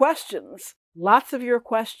be your questions. Lots of your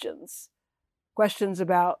questions. Questions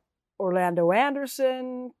about Orlando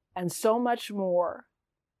Anderson and so much more.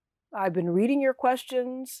 I've been reading your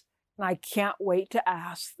questions, and I can't wait to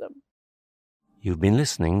ask them. You've been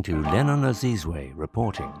listening to Lena Nozizwe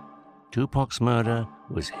reporting. Tupac's Murder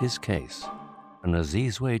Was His Case. A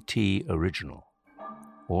Nozizwe T. original.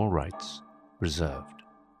 All rights reserved.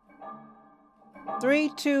 3,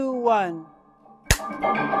 2, 1.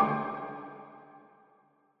 Bye.